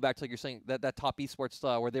need to go back to, like you're saying, that top esports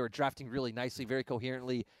where they were drafting really nicely, very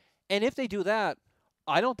coherently. And if they do that,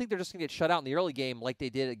 I don't think they're just going to get shut out in the early game like they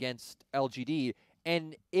did against LGD.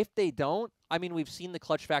 And if they don't, I mean, we've seen the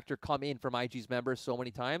clutch factor come in from IG's members so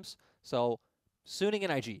many times. So, Suning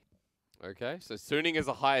and IG. Okay, so Suning is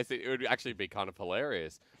the highest. It would actually be kind of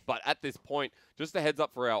hilarious. But at this point, just a heads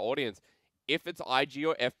up for our audience, if it's IG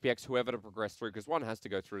or FPX, whoever to progress through, because one has to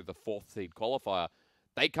go through the 4th seed qualifier,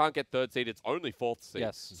 they can't get 3rd seed. It's only 4th seed.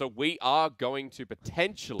 Yes. So we are going to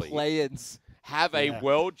potentially Play-ins. have a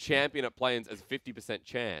world champion at play-ins as 50%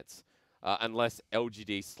 chance, unless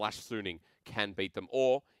LGD/Suning can beat them,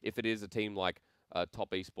 or if it is a team like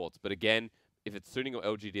Top Esports. But again, if it's Suning or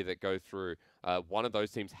LGD that go through, one of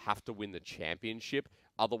those teams have to win the championship.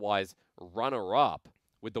 Otherwise, runner-up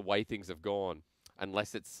with the way things have gone,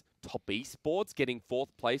 unless it's Top Esports getting 4th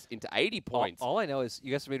place into 80 points. All I know is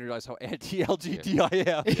you guys made me realize how anti-LGD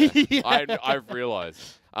I am. I've realized.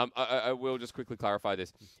 I will just quickly clarify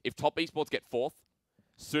this. If Top Esports get 4th,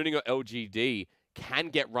 Suning or LGD can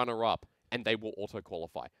get runner-up, and they will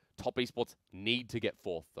auto-qualify. Top Esports need to get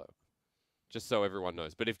 4th, though, just so everyone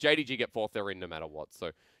knows. But if JDG get 4th, they're in no matter what.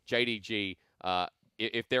 So JDG,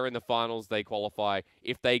 if they're in the finals, they qualify.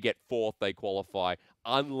 If they get 4th, they qualify,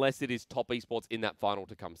 unless it is Top Esports in that final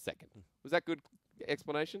to come 2nd. Was that good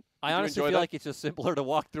explanation? I honestly feel like it's just simpler to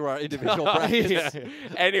walk through our individual brackets.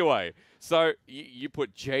 Anyway, so you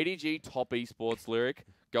put JDG, Top Esports, Lyric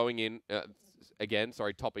going in again.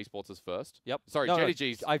 Sorry, Top Esports is first. Yep. Sorry, no,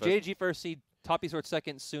 JDG's I have first. JDG first seed, Top Esports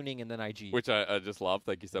second, Suning, and then IG. Which I just love.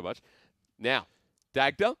 Thank you so much. Now,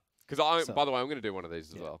 Dagda, because So- by the way, I'm going to do one of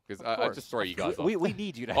these as well, because I just throw you guys off. we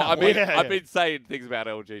need you to Oh, have I mean, one. I've been saying things about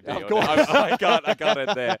LGD. Of course. I can't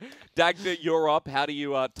end there. Dagda, you're up. How do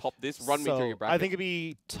you top this? Run me through your bracket. I think it'd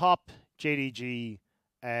be top JDG.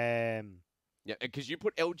 Yeah, because you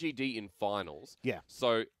put LGD in finals. Yeah.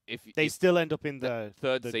 So if They if still end up in the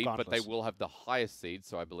 3rd the seed, but they Gauntlet. will have the highest seed,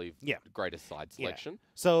 so I believe Yeah. greatest side selection.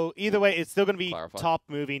 So either way, it's still going to be Clarify. top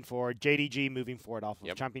moving forward, JDG moving forward off of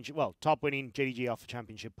Yep. championship. Well, top winning JDG off of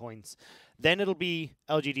championship points. Then it'll be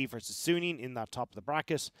LGD versus Suning in that top of the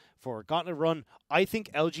bracket for Gauntlet run. I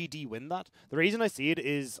think LGD win that. The reason I see it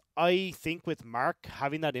is I think with Mark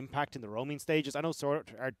having that impact in the roaming stages, I know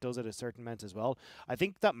Sword Art does it a certain amount as well. I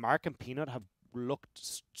think that Mark and Peanut have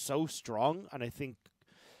looked so strong, and I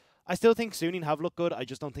still think Suning have looked good. I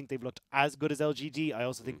just don't think they've looked as good as LGD. I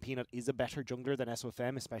also think Peanut is a better jungler than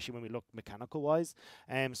SOFM, especially when we look mechanical-wise.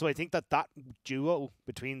 So I think that duo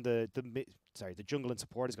between the jungle and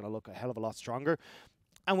support is going to look a hell of a lot stronger.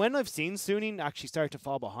 And when I've seen Suning actually start to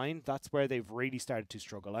fall behind, that's where they've really started to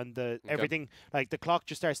struggle. And everything, like the clock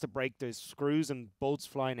just starts to break. There's screws and bolts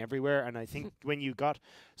flying everywhere. And I think when you got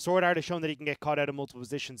Sword Art has shown that he can get caught out of multiple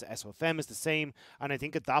positions, SOFM is the same. And I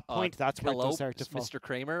think at that point, that's where it does start to fall. Mr.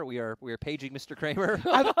 Kramer. We are paging Mr. Kramer.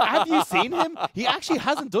 Have you seen him? He actually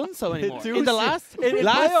hasn't done so anymore. Dude, In the last in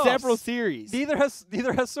playoffs. several series. Neither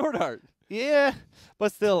has Sword Art. Yeah,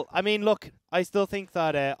 but still, I mean, look, I still think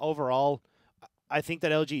that overall, I think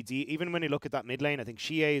that LGD, even when you look at that mid lane, I think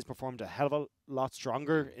Shie has performed a hell of a lot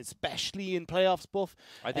stronger, especially in playoffs. Buff.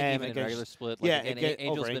 I think even in against- regular split, like yeah, again, again,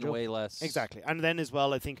 Angel's over been Angel. way less. Exactly, and then as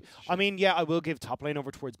well, I think. I mean, yeah, I will give top lane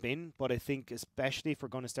over towards Bin, but I think especially if we're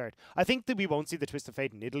going to start, I think that we won't see the Twist of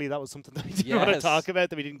Fate in Italy. That was something that we didn't want to Yes. talk about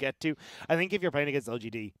that we didn't get to. I think if you're playing against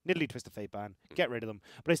LGD, Nidalee Twist of Fate ban, get rid of them.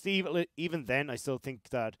 But I still, even then, I still think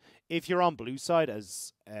that if you're on blue side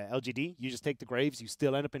as LGD, you just take the Graves. You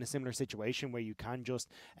still end up in a similar situation where you can just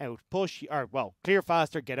out push or clear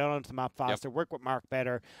faster, get out onto the map faster, work with Mark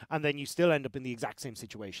better, and then you still end up in the exact same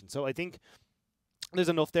situation. So I think there's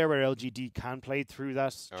enough there where LGD can play through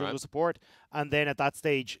that jungle support, and then at that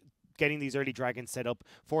stage, getting these early dragons set up,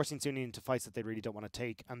 forcing Sunni into fights that they really don't want to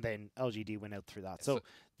take, and then LGD went out through that. So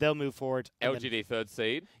they'll move forward. LGD third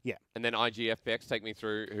seed. Yeah. And then IGFPX, take me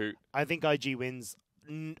through who. I think IG wins.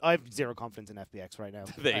 I have zero confidence in FPX right now.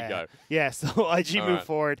 There you go. Yeah, so IG All move right.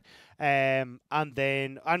 forward. And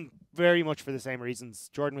then, and very much for the same reasons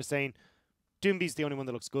Jordan was saying, Doomby's the only one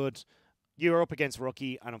that looks good. You're up against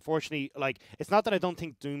Rookie, and unfortunately, like, it's not that I don't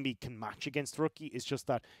think Doomby can match against Rookie, it's just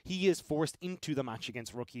that he is forced into the match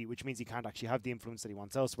against Rookie, which means he can't actually have the influence that he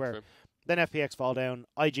wants elsewhere. True. Then FPX fall down,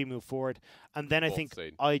 IG move forward, and then I Fourth think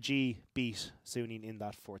seed. IG beat Sunin in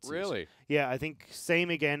that fourth seed. Really? Yeah, I think same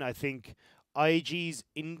again. I think IG's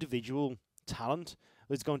individual talent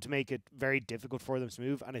was going to make it very difficult for them to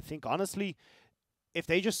move, and I think honestly, if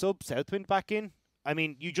they just sub Southwind back in, I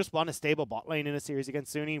mean, you just want a stable bot lane in a series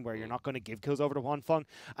against Sunni where you're not going to give kills over to Huanfeng,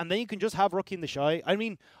 and then you can just have Rookie and the Shy. I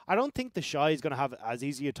mean, I don't think the Shy is going to have as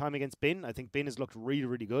easy a time against Bin. I think Bin has looked really,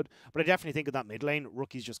 really good, but I definitely think of that mid lane,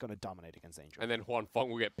 Rookie's just going to dominate against Angel. And then Juan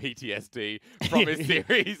Fong will get PTSD from his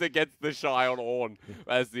series against the Shy on Ornn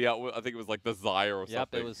as the I think it was like the Zaya or Yep,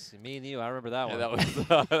 something. it was me and you. I remember that Yeah,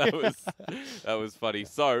 one. that was funny.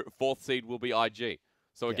 So fourth seed will be IG.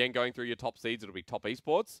 So Yeah. again, going through your top seeds, it'll be top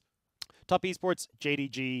esports. Top esports,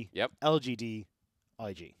 JDG, Yep. LGD,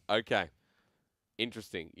 IG. Okay.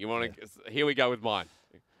 Interesting. You want to? Here we go with mine.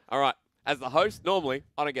 All right. As the host, normally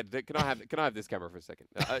I don't get to. Can I have this camera for a second?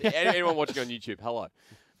 Anyone watching on YouTube, hello.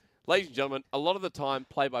 Ladies and gentlemen, a lot of the time,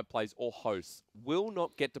 play-by-plays or hosts will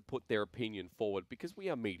not get to put their opinion forward because we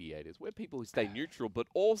are mediators. We're people who stay neutral, but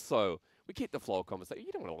also we keep the flow of conversation.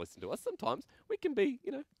 You don't want to listen to us. Sometimes we can be,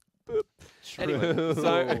 boop. Anyway,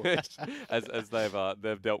 so as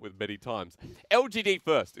they've dealt with many times. LGD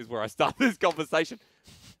first is where I start this conversation.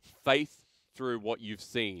 Faith through what you've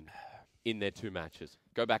seen in their two matches.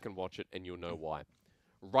 Go back and watch it, and you'll know why.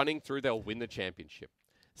 Running through, they'll win the championship.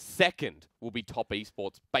 Second will be top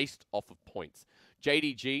esports based off of points.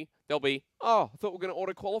 JDG, they'll be, I thought we were going to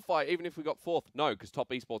auto-qualify even if we got fourth. No, because top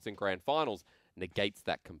esports in grand finals negates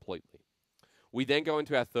that completely. We then go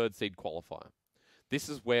into our third seed qualifier. This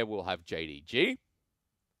is where we'll have JDG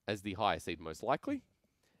as the higher seed most likely,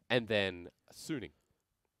 and then Suning.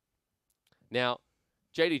 Now,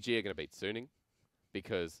 JDG are going to beat Suning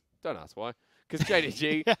because, don't ask why, because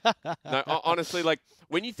JDG, no, honestly, like,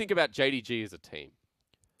 when you think about JDG as a team,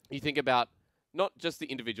 you think about not just the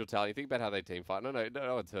individual talent, you think about how they team fight.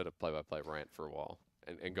 No one's heard a play-by-play rant for a while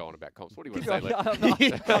and go on about comps. What do you want to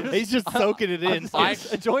say, Lee? He's just soaking it in. I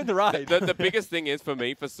enjoying the ride. The biggest thing is for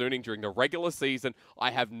me, for Suning during the regular season,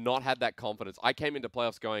 I have not had that confidence. I came into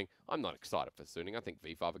playoffs going, I'm not excited for Suning. I think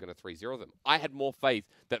V5 are going to 3-0 them. I had more faith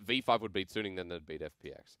that V5 would beat Suning than they'd beat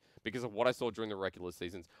FPX. Because of what I saw during the regular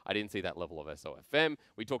seasons, I didn't see that level of SOFM.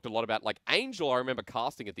 We talked a lot about, like, Angel, I remember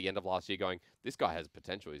casting at the end of last year going, this guy has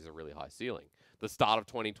potential. He's a really high ceiling. The start of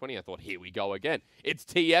 2020, I thought, here we go again. It's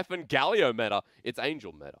TF and Galio meta. It's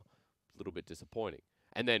Angel meta. A little bit disappointing.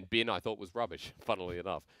 And then Bin, I thought, was rubbish, funnily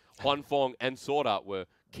enough. Huanfeng and Sword Art were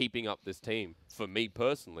keeping up this team, for me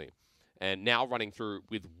personally. And now running through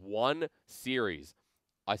with one series,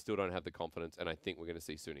 I still don't have the confidence, and I think we're going to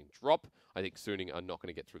see Suning drop. I think Suning are not going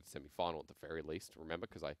to get through the semi-final at the very least, remember,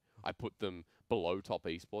 because I put them below top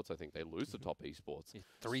esports. I think they lose to top esports.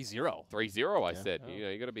 3-0. 3-0, I said. Oh.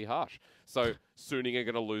 You got to be harsh. So Suning are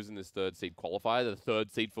going to lose in this third seed qualifier. The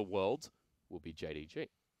third seed for Worlds will be JDG.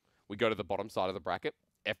 We go to the bottom side of the bracket.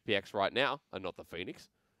 FPX right now are not the Phoenix.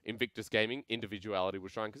 Invictus Gaming, individuality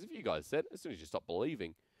was showing, because if you guys said, as soon as you stop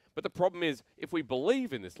believing. But the problem is, if we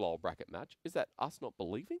believe in this lower bracket match, is that us not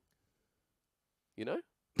believing? You know?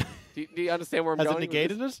 Do you understand where I'm Has going it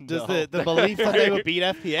negated with it? Does No. the belief that they would beat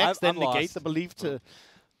FPX then I'm negate lost. the belief to?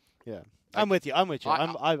 Yeah, I'm with you. I'm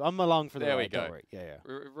along for the There we ride. Don't go. worry. Yeah.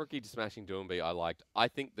 Rookie smashing Doomby I liked. I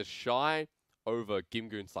think the Shy over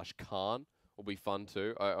Gimgoon/Khan will be fun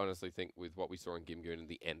too. I honestly think with what we saw in Gimgoon in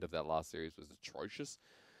the end of that last series was atrocious.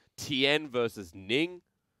 Tien versus Ning.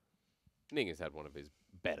 Ning has had one of his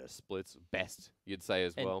better splits, best, you'd say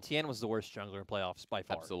as And well. Tien was the worst jungler in playoffs by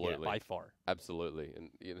far. Absolutely. By far. Absolutely. And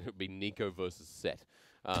it'd be Nico versus Set.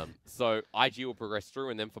 So IG will progress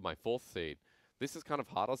through, and then for my 4th seed, this is kind of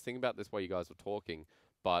hard. I was thinking about this while you guys were talking,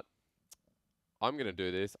 but I'm going to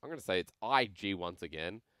do this. I'm going to say it's IG once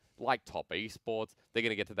again. Like top esports, they're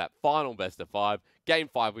going to get to that final best of 5. Game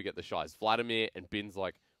 5, we get the Shies Vladimir, and Bin's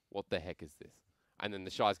like, what the heck is this? And then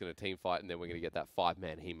the Shies going to team fight, and then we're going to get that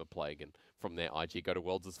 5-man Hema Plague, and from there, IG go to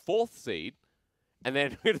Worlds as 4th seed. And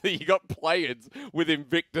then you got players with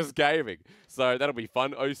Invictus Gaming. So that'll be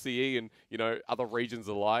fun. OCE and, other regions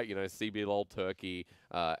alike, CBLOL, Turkey,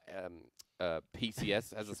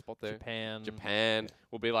 PCS has a spot there. Japan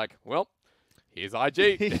will be like, well, here's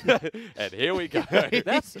IG, and here we go.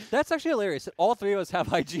 That's actually hilarious. All 3 of us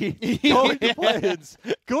have IG going to play-ins.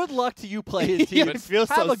 Good luck to you playing team. I feel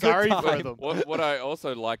so sorry for them. What I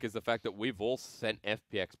also like is the fact that we've all sent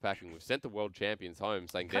FPX packing. We've sent the world champions home,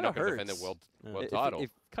 saying they're not going to defend their world title.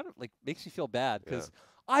 It kind of makes you feel bad because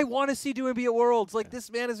I want to see Doinby at Worlds. Like this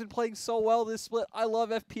man has been playing so well this split. I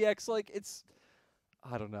love FPX. Like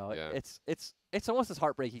I don't know. Yeah. It's almost as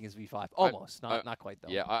heartbreaking as V5. Almost. Not quite, though.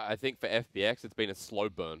 Yeah, I think for FPX, it's been a slow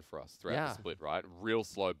burn for us throughout the split, right? Real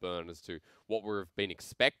slow burn as to what we've been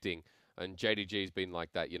expecting. And JDG's been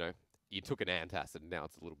like that, you took an antacid, and now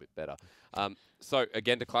it's a little bit better. So,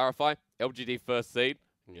 again, to clarify, LGD 1st seed.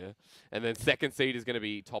 Yeah. And then 2nd seed is going to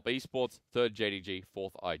be top esports, 3rd JDG,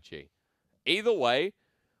 4th IG. Either way,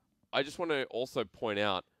 I just want to also point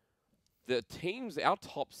out the teams, our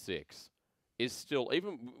top 6, is still,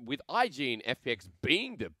 even with IG and FPX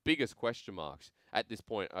being the biggest question marks at this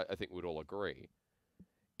point, I think we'd all agree,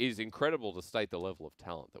 is incredible to state the level of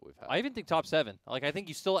talent that we've had. I even think top 7. Like, I think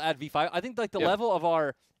you still add V5. I think, like, the level of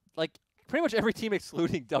our, like, pretty much every team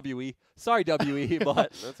excluding WE. Sorry, WE,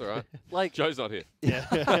 but... That's all right. Like, Joe's not here.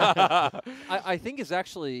 Yeah. I think is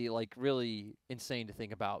actually, like, really insane to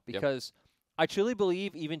think about because I truly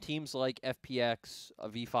believe even teams like FPX,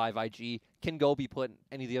 V5, IG can go be put in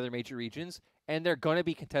any of the other major regions, and they're going to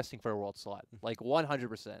be contesting for a world slot, like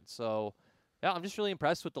 100%. So, yeah, I'm just really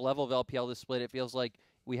impressed with the level of LPL this split. It feels like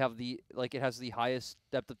we have it has the highest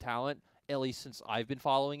depth of talent, at least since I've been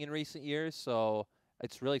following in recent years. So,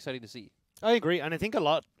 it's really exciting to see. I agree, and I think a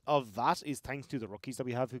lot of that is thanks to the rookies that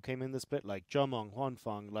we have who came in the split, like Jumong,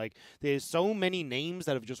 Huanfeng. Like, there's so many names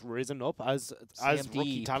that have just risen up as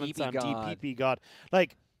rookie talent. Sam D, PP God.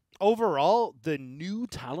 Like, overall, the new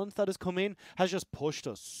talent that has come in has just pushed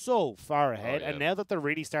us so far ahead. And now that they're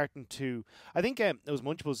really starting to, I think it was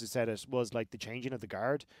Munchables who said it was like the changing of the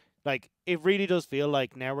guard. Like, it really does feel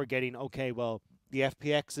like now we're getting, okay, well, the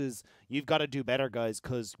FPXs, you've got to do better, guys,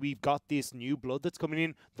 because we've got this new blood that's coming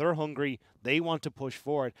in. They're hungry. They want to push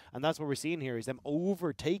forward. And that's what we're seeing here is them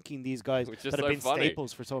overtaking these guys that have been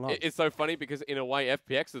staples for so long. It's so funny because, in a way,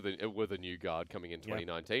 FPX were the new guard coming in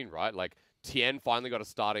 2019, right? Like, Tien finally got a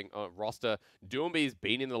starting roster. Doinby's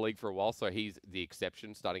been in the league for a while, so he's the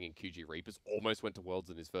exception, starting in QG Reapers. Almost went to Worlds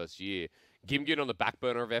in his first year. Gimgun on the back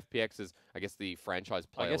burner of FPX is, I guess, the franchise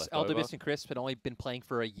player. I guess Eldabis and Crisp had only been playing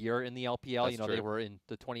for a year in the LPL. That's true. They were in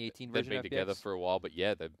the 2018 version They've been together for a while, but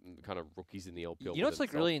yeah, they're kind of rookies in the LPL. You know what's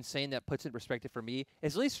like really insane that puts it in perspective for me?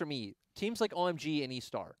 Is, at least for me, teams like OMG and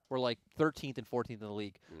E-Star were like 13th and 14th in the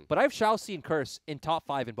league. But I have Xiaoxi and Curse in top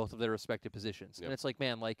 5 in both of their respective positions. And it's like,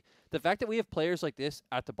 man, like the fact that we have players like this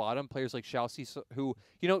at the bottom, players like Xiaoxi, who,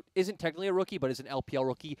 isn't technically a rookie, but is an LPL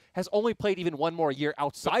rookie, has only played even one more year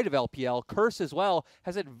outside of LPL. Curse as well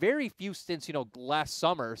has had very few stints, last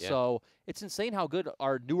summer. Yeah. So it's insane how good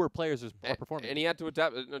our newer players are performing. And he had to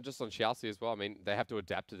adapt, not just on Xiaoxi as well. I mean, they have to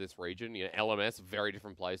adapt to this region. LMS, very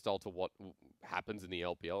different playstyle to what happens in the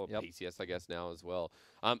LPL and PCS, I guess, now as well.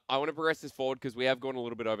 I want to progress this forward because we have gone a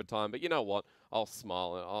little bit over time. But you know what? I'll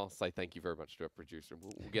smile and I'll say thank you very much to our producer.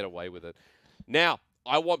 We'll get away with it. Now,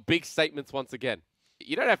 I want big statements once again.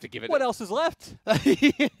 You don't have to give it. What else is left?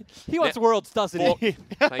 He wants Worlds, doesn't he?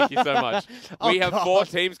 Thank you so much. We have 4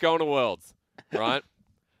 teams going to Worlds, right?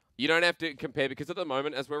 You don't have to compare because at the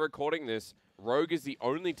moment, as we're recording this, Rogue is the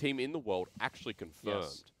only team in the world actually confirmed.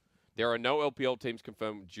 Yes. There are no LPL teams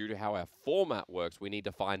confirmed due to how our format works. We need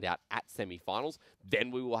to find out at semifinals. Then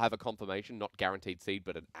we will have a confirmation, not guaranteed seed,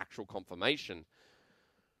 but an actual confirmation.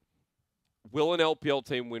 Will an LPL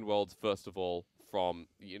team win Worlds, first of all?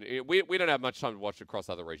 We don't have much time to watch across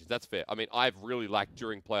other regions. That's fair. I mean, I've really liked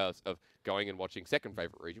during playoffs of going and watching second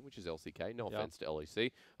favorite region, which is LCK. No offense to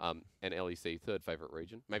LEC. And LEC, third favorite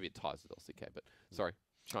region. Maybe it ties with LCK, but sorry,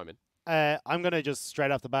 chime in. I'm going to just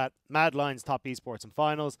straight off the bat, Mad Lions top esports in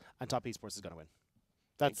finals, and top esports is going to win.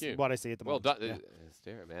 That's what I see at the moment. Well done.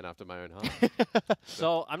 Stare, man, after my own heart.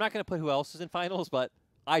 So I'm not going to put who else is in finals, but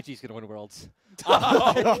IG's gonna win Worlds.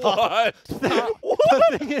 What?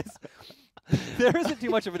 The thing is, there isn't too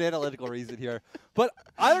much of an analytical reason here, but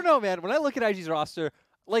I don't know, man. When I look at IG's roster,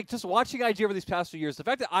 like just watching IG over these past few years, the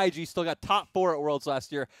fact that IG still got top 4 at Worlds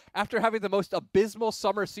last year after having the most abysmal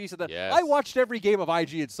summer season that Yes. I watched every game of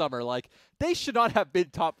IG in summer. Like they should not have been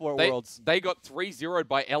top 4 at Worlds. They got 3-0'd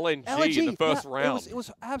by LNG in the first round. It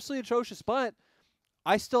was absolutely atrocious, but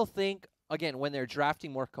I still think, again, when they're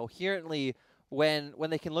drafting more coherently, when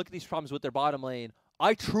they can look at these problems with their bottom lane,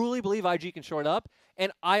 I truly believe IG can shore it up.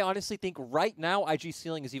 And I honestly think right now IG's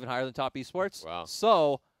ceiling is even higher than top esports. Wow.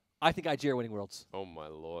 So I think IG are winning Worlds. Oh, my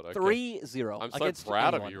Lord. Okay. 3-0. I'm so against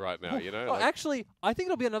proud anyone. of you right now, you know? Oh, like- actually, I think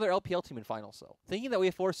it'll be another LPL team in finals, though. Thinking that we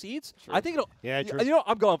have 4 seeds, True. I think it'll. Yeah, true. You know,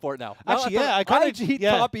 I'm going for it now. Actually, Now, yeah, I kinda- IG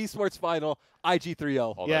yeah. top esports final, IG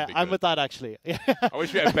 3-0. Oh, Yeah, that'd be I'm good. with that actually. I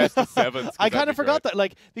wish we had best of 7s. I kind of forgot that,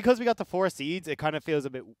 like, because we got the 4 seeds, it kind of feels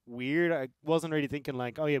a bit weird. I wasn't really thinking,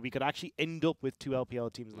 like, oh yeah, we could actually end up with 2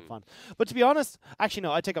 LPL teams in the final. But to be honest, actually,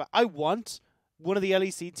 no, I take it back. I want one of the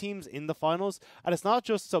LEC teams in the finals, and it's not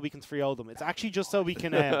just so we can 3-0 them. It's actually just so we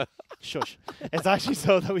can shush. It's actually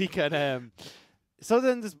so that we can so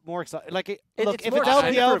then there's more exciting. Like, look, it's if more it's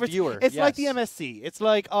exciting LPL for a versus, viewer, it's like the yes. MSC. It's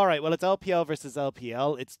like, all right, well, it's LPL versus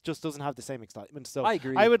LPL. It just doesn't have the same excitement. So I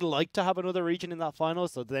agree. I would like to have another region in that final,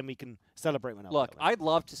 so then we can celebrate when LPL. Look, wins. I'd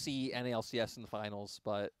love to see NALCS in the finals,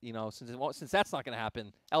 but you know, since that's not going to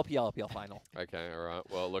happen, LPL final. Okay, all right.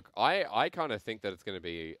 Well, look, I kind of think that it's going to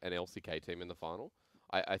be an LCK team in the final.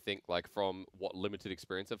 I think, like, from what limited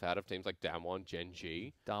experience I've had of teams like Damwon, Gen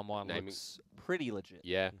G. Damwon Naming- looks pretty legit.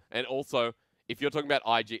 Yeah. And also, if you're talking about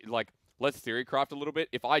IG, like, let's theorycraft a little bit.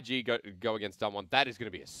 If IG go against Damwon, that is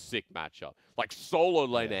going to be a sick matchup. Like, solo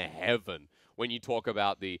laner heaven. When you talk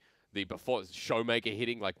about the before Showmaker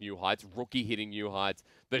hitting, like, new heights, Rookie hitting new heights,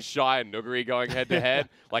 the Shy and Nuguri going head-to-head.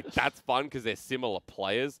 Like, that's fun because they're similar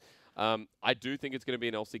players. I do think it's going to be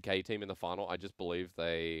an LCK team in the final. I just believe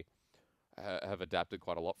they have adapted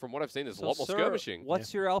quite a lot. From what I've seen, there's a lot more sir, skirmishing.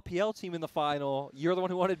 What's your LPL team in the final? You're the one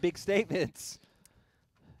who wanted big statements.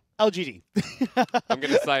 LGD. I'm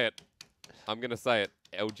going to say it.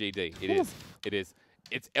 LGD. It is. It is.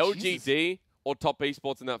 It's LGD or top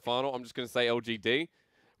esports in that final. I'm just going to say LGD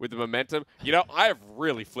with the momentum. You know, I have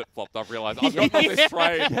really flip-flopped. I've realized. I've gotten on this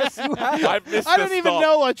train. Yes, you have. I've missed I the don't even stop.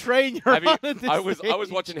 know what train you're Have you- on at this I was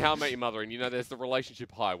stage. watching How I Met Your Mother, and you know, there's the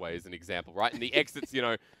relationship highway as an example, right? And the exits, you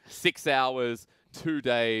know, 6 hours, 2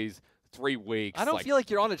 days, 3 weeks. I don't feel like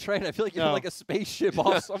you're on a train. I feel like you're in No. like a spaceship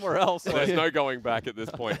off somewhere else. there's no going back at this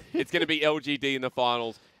point. It's going to be LGD in the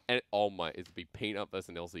finals, and oh my, it's be Peanut versus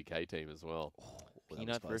an LCK team as well.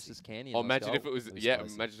 Peanut versus Canyon. Oh, let's imagine go. if it was, That'd be yeah,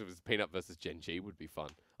 spicy. imagine if it was Peanut versus Gen G would be fun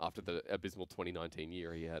after the abysmal 2019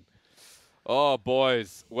 year he had. Oh,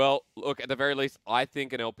 boys. Well, look, at the very least, I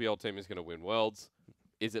think an LPL team is going to win Worlds.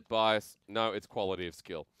 Is it bias? No, it's quality of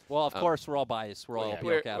skill. Well, of course, we're all biased. We're all yeah. LPL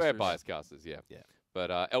We're casters. bias casters, yeah. Yeah.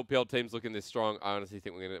 But LPL teams looking this strong, I honestly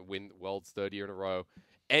think we're going to win Worlds 3rd year in a row.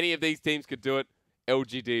 Any of these teams could do it.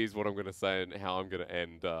 LGD is what I'm going to say and how I'm going to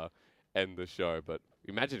end the show. But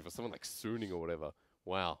imagine if it was someone like Suning or whatever.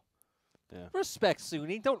 Wow. Respect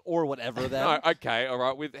Suni. Don't or whatever then. No, okay, all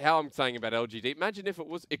right. With how I'm saying about LGD, imagine if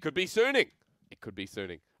it could be Suning. It could be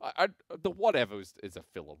Suning. The whatever is a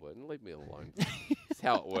filler word, and leave me alone. It's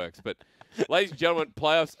how it works. But, ladies and gentlemen,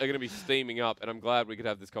 playoffs are going to be steaming up, and I'm glad we could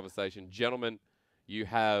have this conversation. Gentlemen, you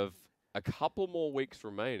have a couple more weeks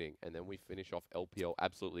remaining, and then we finish off LPL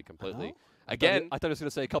absolutely completely. Again, I thought I was going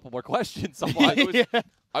to say a couple more questions. I'm I like, was,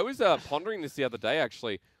 I was pondering this the other day,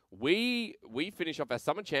 actually. We finish off our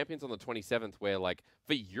Summer Champions on the 27th, where, like,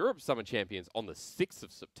 for Europe Summer Champions on the 6th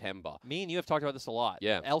of September. me and you have talked about this a lot.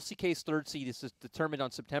 Yeah. LCK's 3rd seed is determined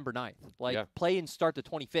on September 9th. Like, Yeah. play and start the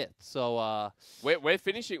 25th. So, We're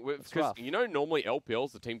finishing, because, rough. you know, normally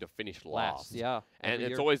LPL's the team to finish last. yeah. And every it's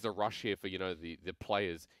year. always the rush here for, you know, the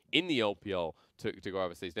players in the LPL to go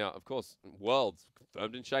overseas. Now, of course, Worlds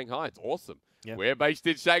confirmed in Shanghai. It's awesome. Yeah. We're based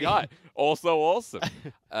in Shanghai. Also awesome.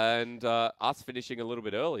 And us finishing a little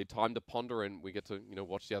bit early, time to ponder, and we get to, you know,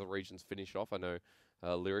 watch the other regions finish off. I know,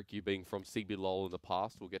 Lyric, you being from CBLOL in the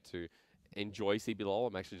past, we'll get to enjoy CBLOL.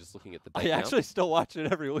 I'm actually just looking at the date I now. actually still watch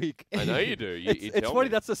it every week. I know you do. It's tell funny. me.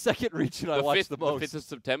 That's the second region I watch the most. 5th of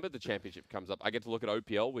September, the championship comes up. I get to look at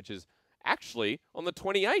OPL, which is actually on the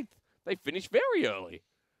 28th. They finish very early.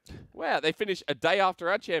 Wow, they finish a day after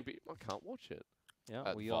our champion. I can't watch it.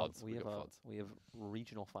 Yeah, we VODs. We got VODs. have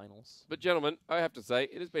regional finals. But gentlemen, I have to say,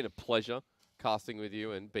 it has been a pleasure casting with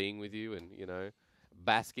you and being with you and, you know,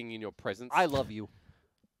 basking in your presence. I love you.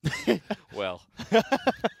 Well,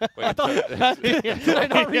 I thought, did I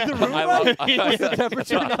not read the room I right? love- Is the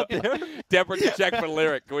temperature not there? temperature check for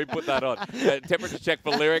Lyric. Can we put that on? Temperature check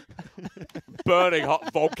for Lyric. Burning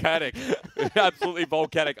hot, volcanic. Absolutely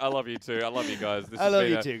volcanic. I love you too. I love you guys. This I has love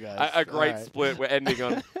been you a, too, guys. a great Alright. split. We're ending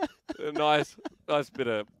on a nice bit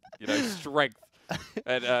of strength.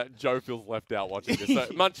 And Joe feels left out watching this. So,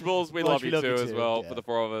 Munchables, we love you too as well for the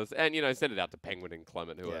four of us. And, send it out to Penguin and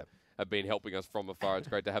Clement who have been helping us from afar. It's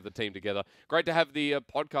great to have the team together. Great to have the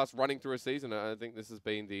podcast running through a season. I think this has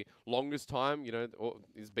been the longest time, or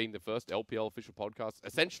it's been the first LPL official podcast,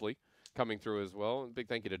 essentially, coming through as well. And big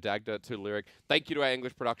thank you to Dagda, to Lyric. Thank you to our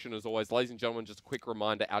English production as always. Ladies and gentlemen, just a quick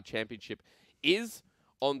reminder, our championship is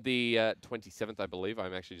on the 27th, I believe.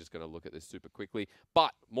 I'm actually just going to look at this super quickly.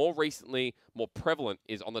 But more recently, more prevalent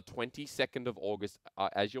is on the 22nd of August.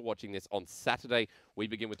 As you're watching this on Saturday, we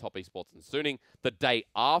begin with Top Esports and Sooning. The day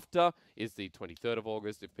after is the 23rd of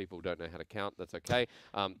August. If people don't know how to count, that's okay.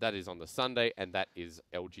 That is on the Sunday, and that is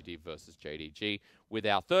LGD versus JDG. With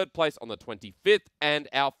our third place on the 25th and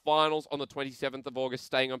our finals on the 27th of August,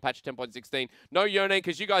 staying on patch 10.16. No Yone,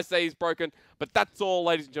 because you guys say he's broken. But that's all,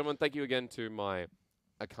 ladies and gentlemen. Thank you again to my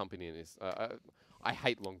accompanying this. I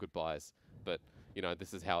hate long goodbyes, but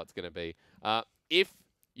this is how it's going to be. If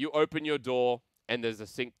you open your door and there's a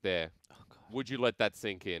sink there, would you let that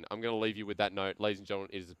sink in? I'm going to leave you with that note, ladies and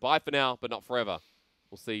gentlemen. It is bye for now, but not forever.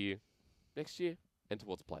 We'll see you next year and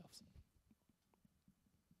towards the playoffs.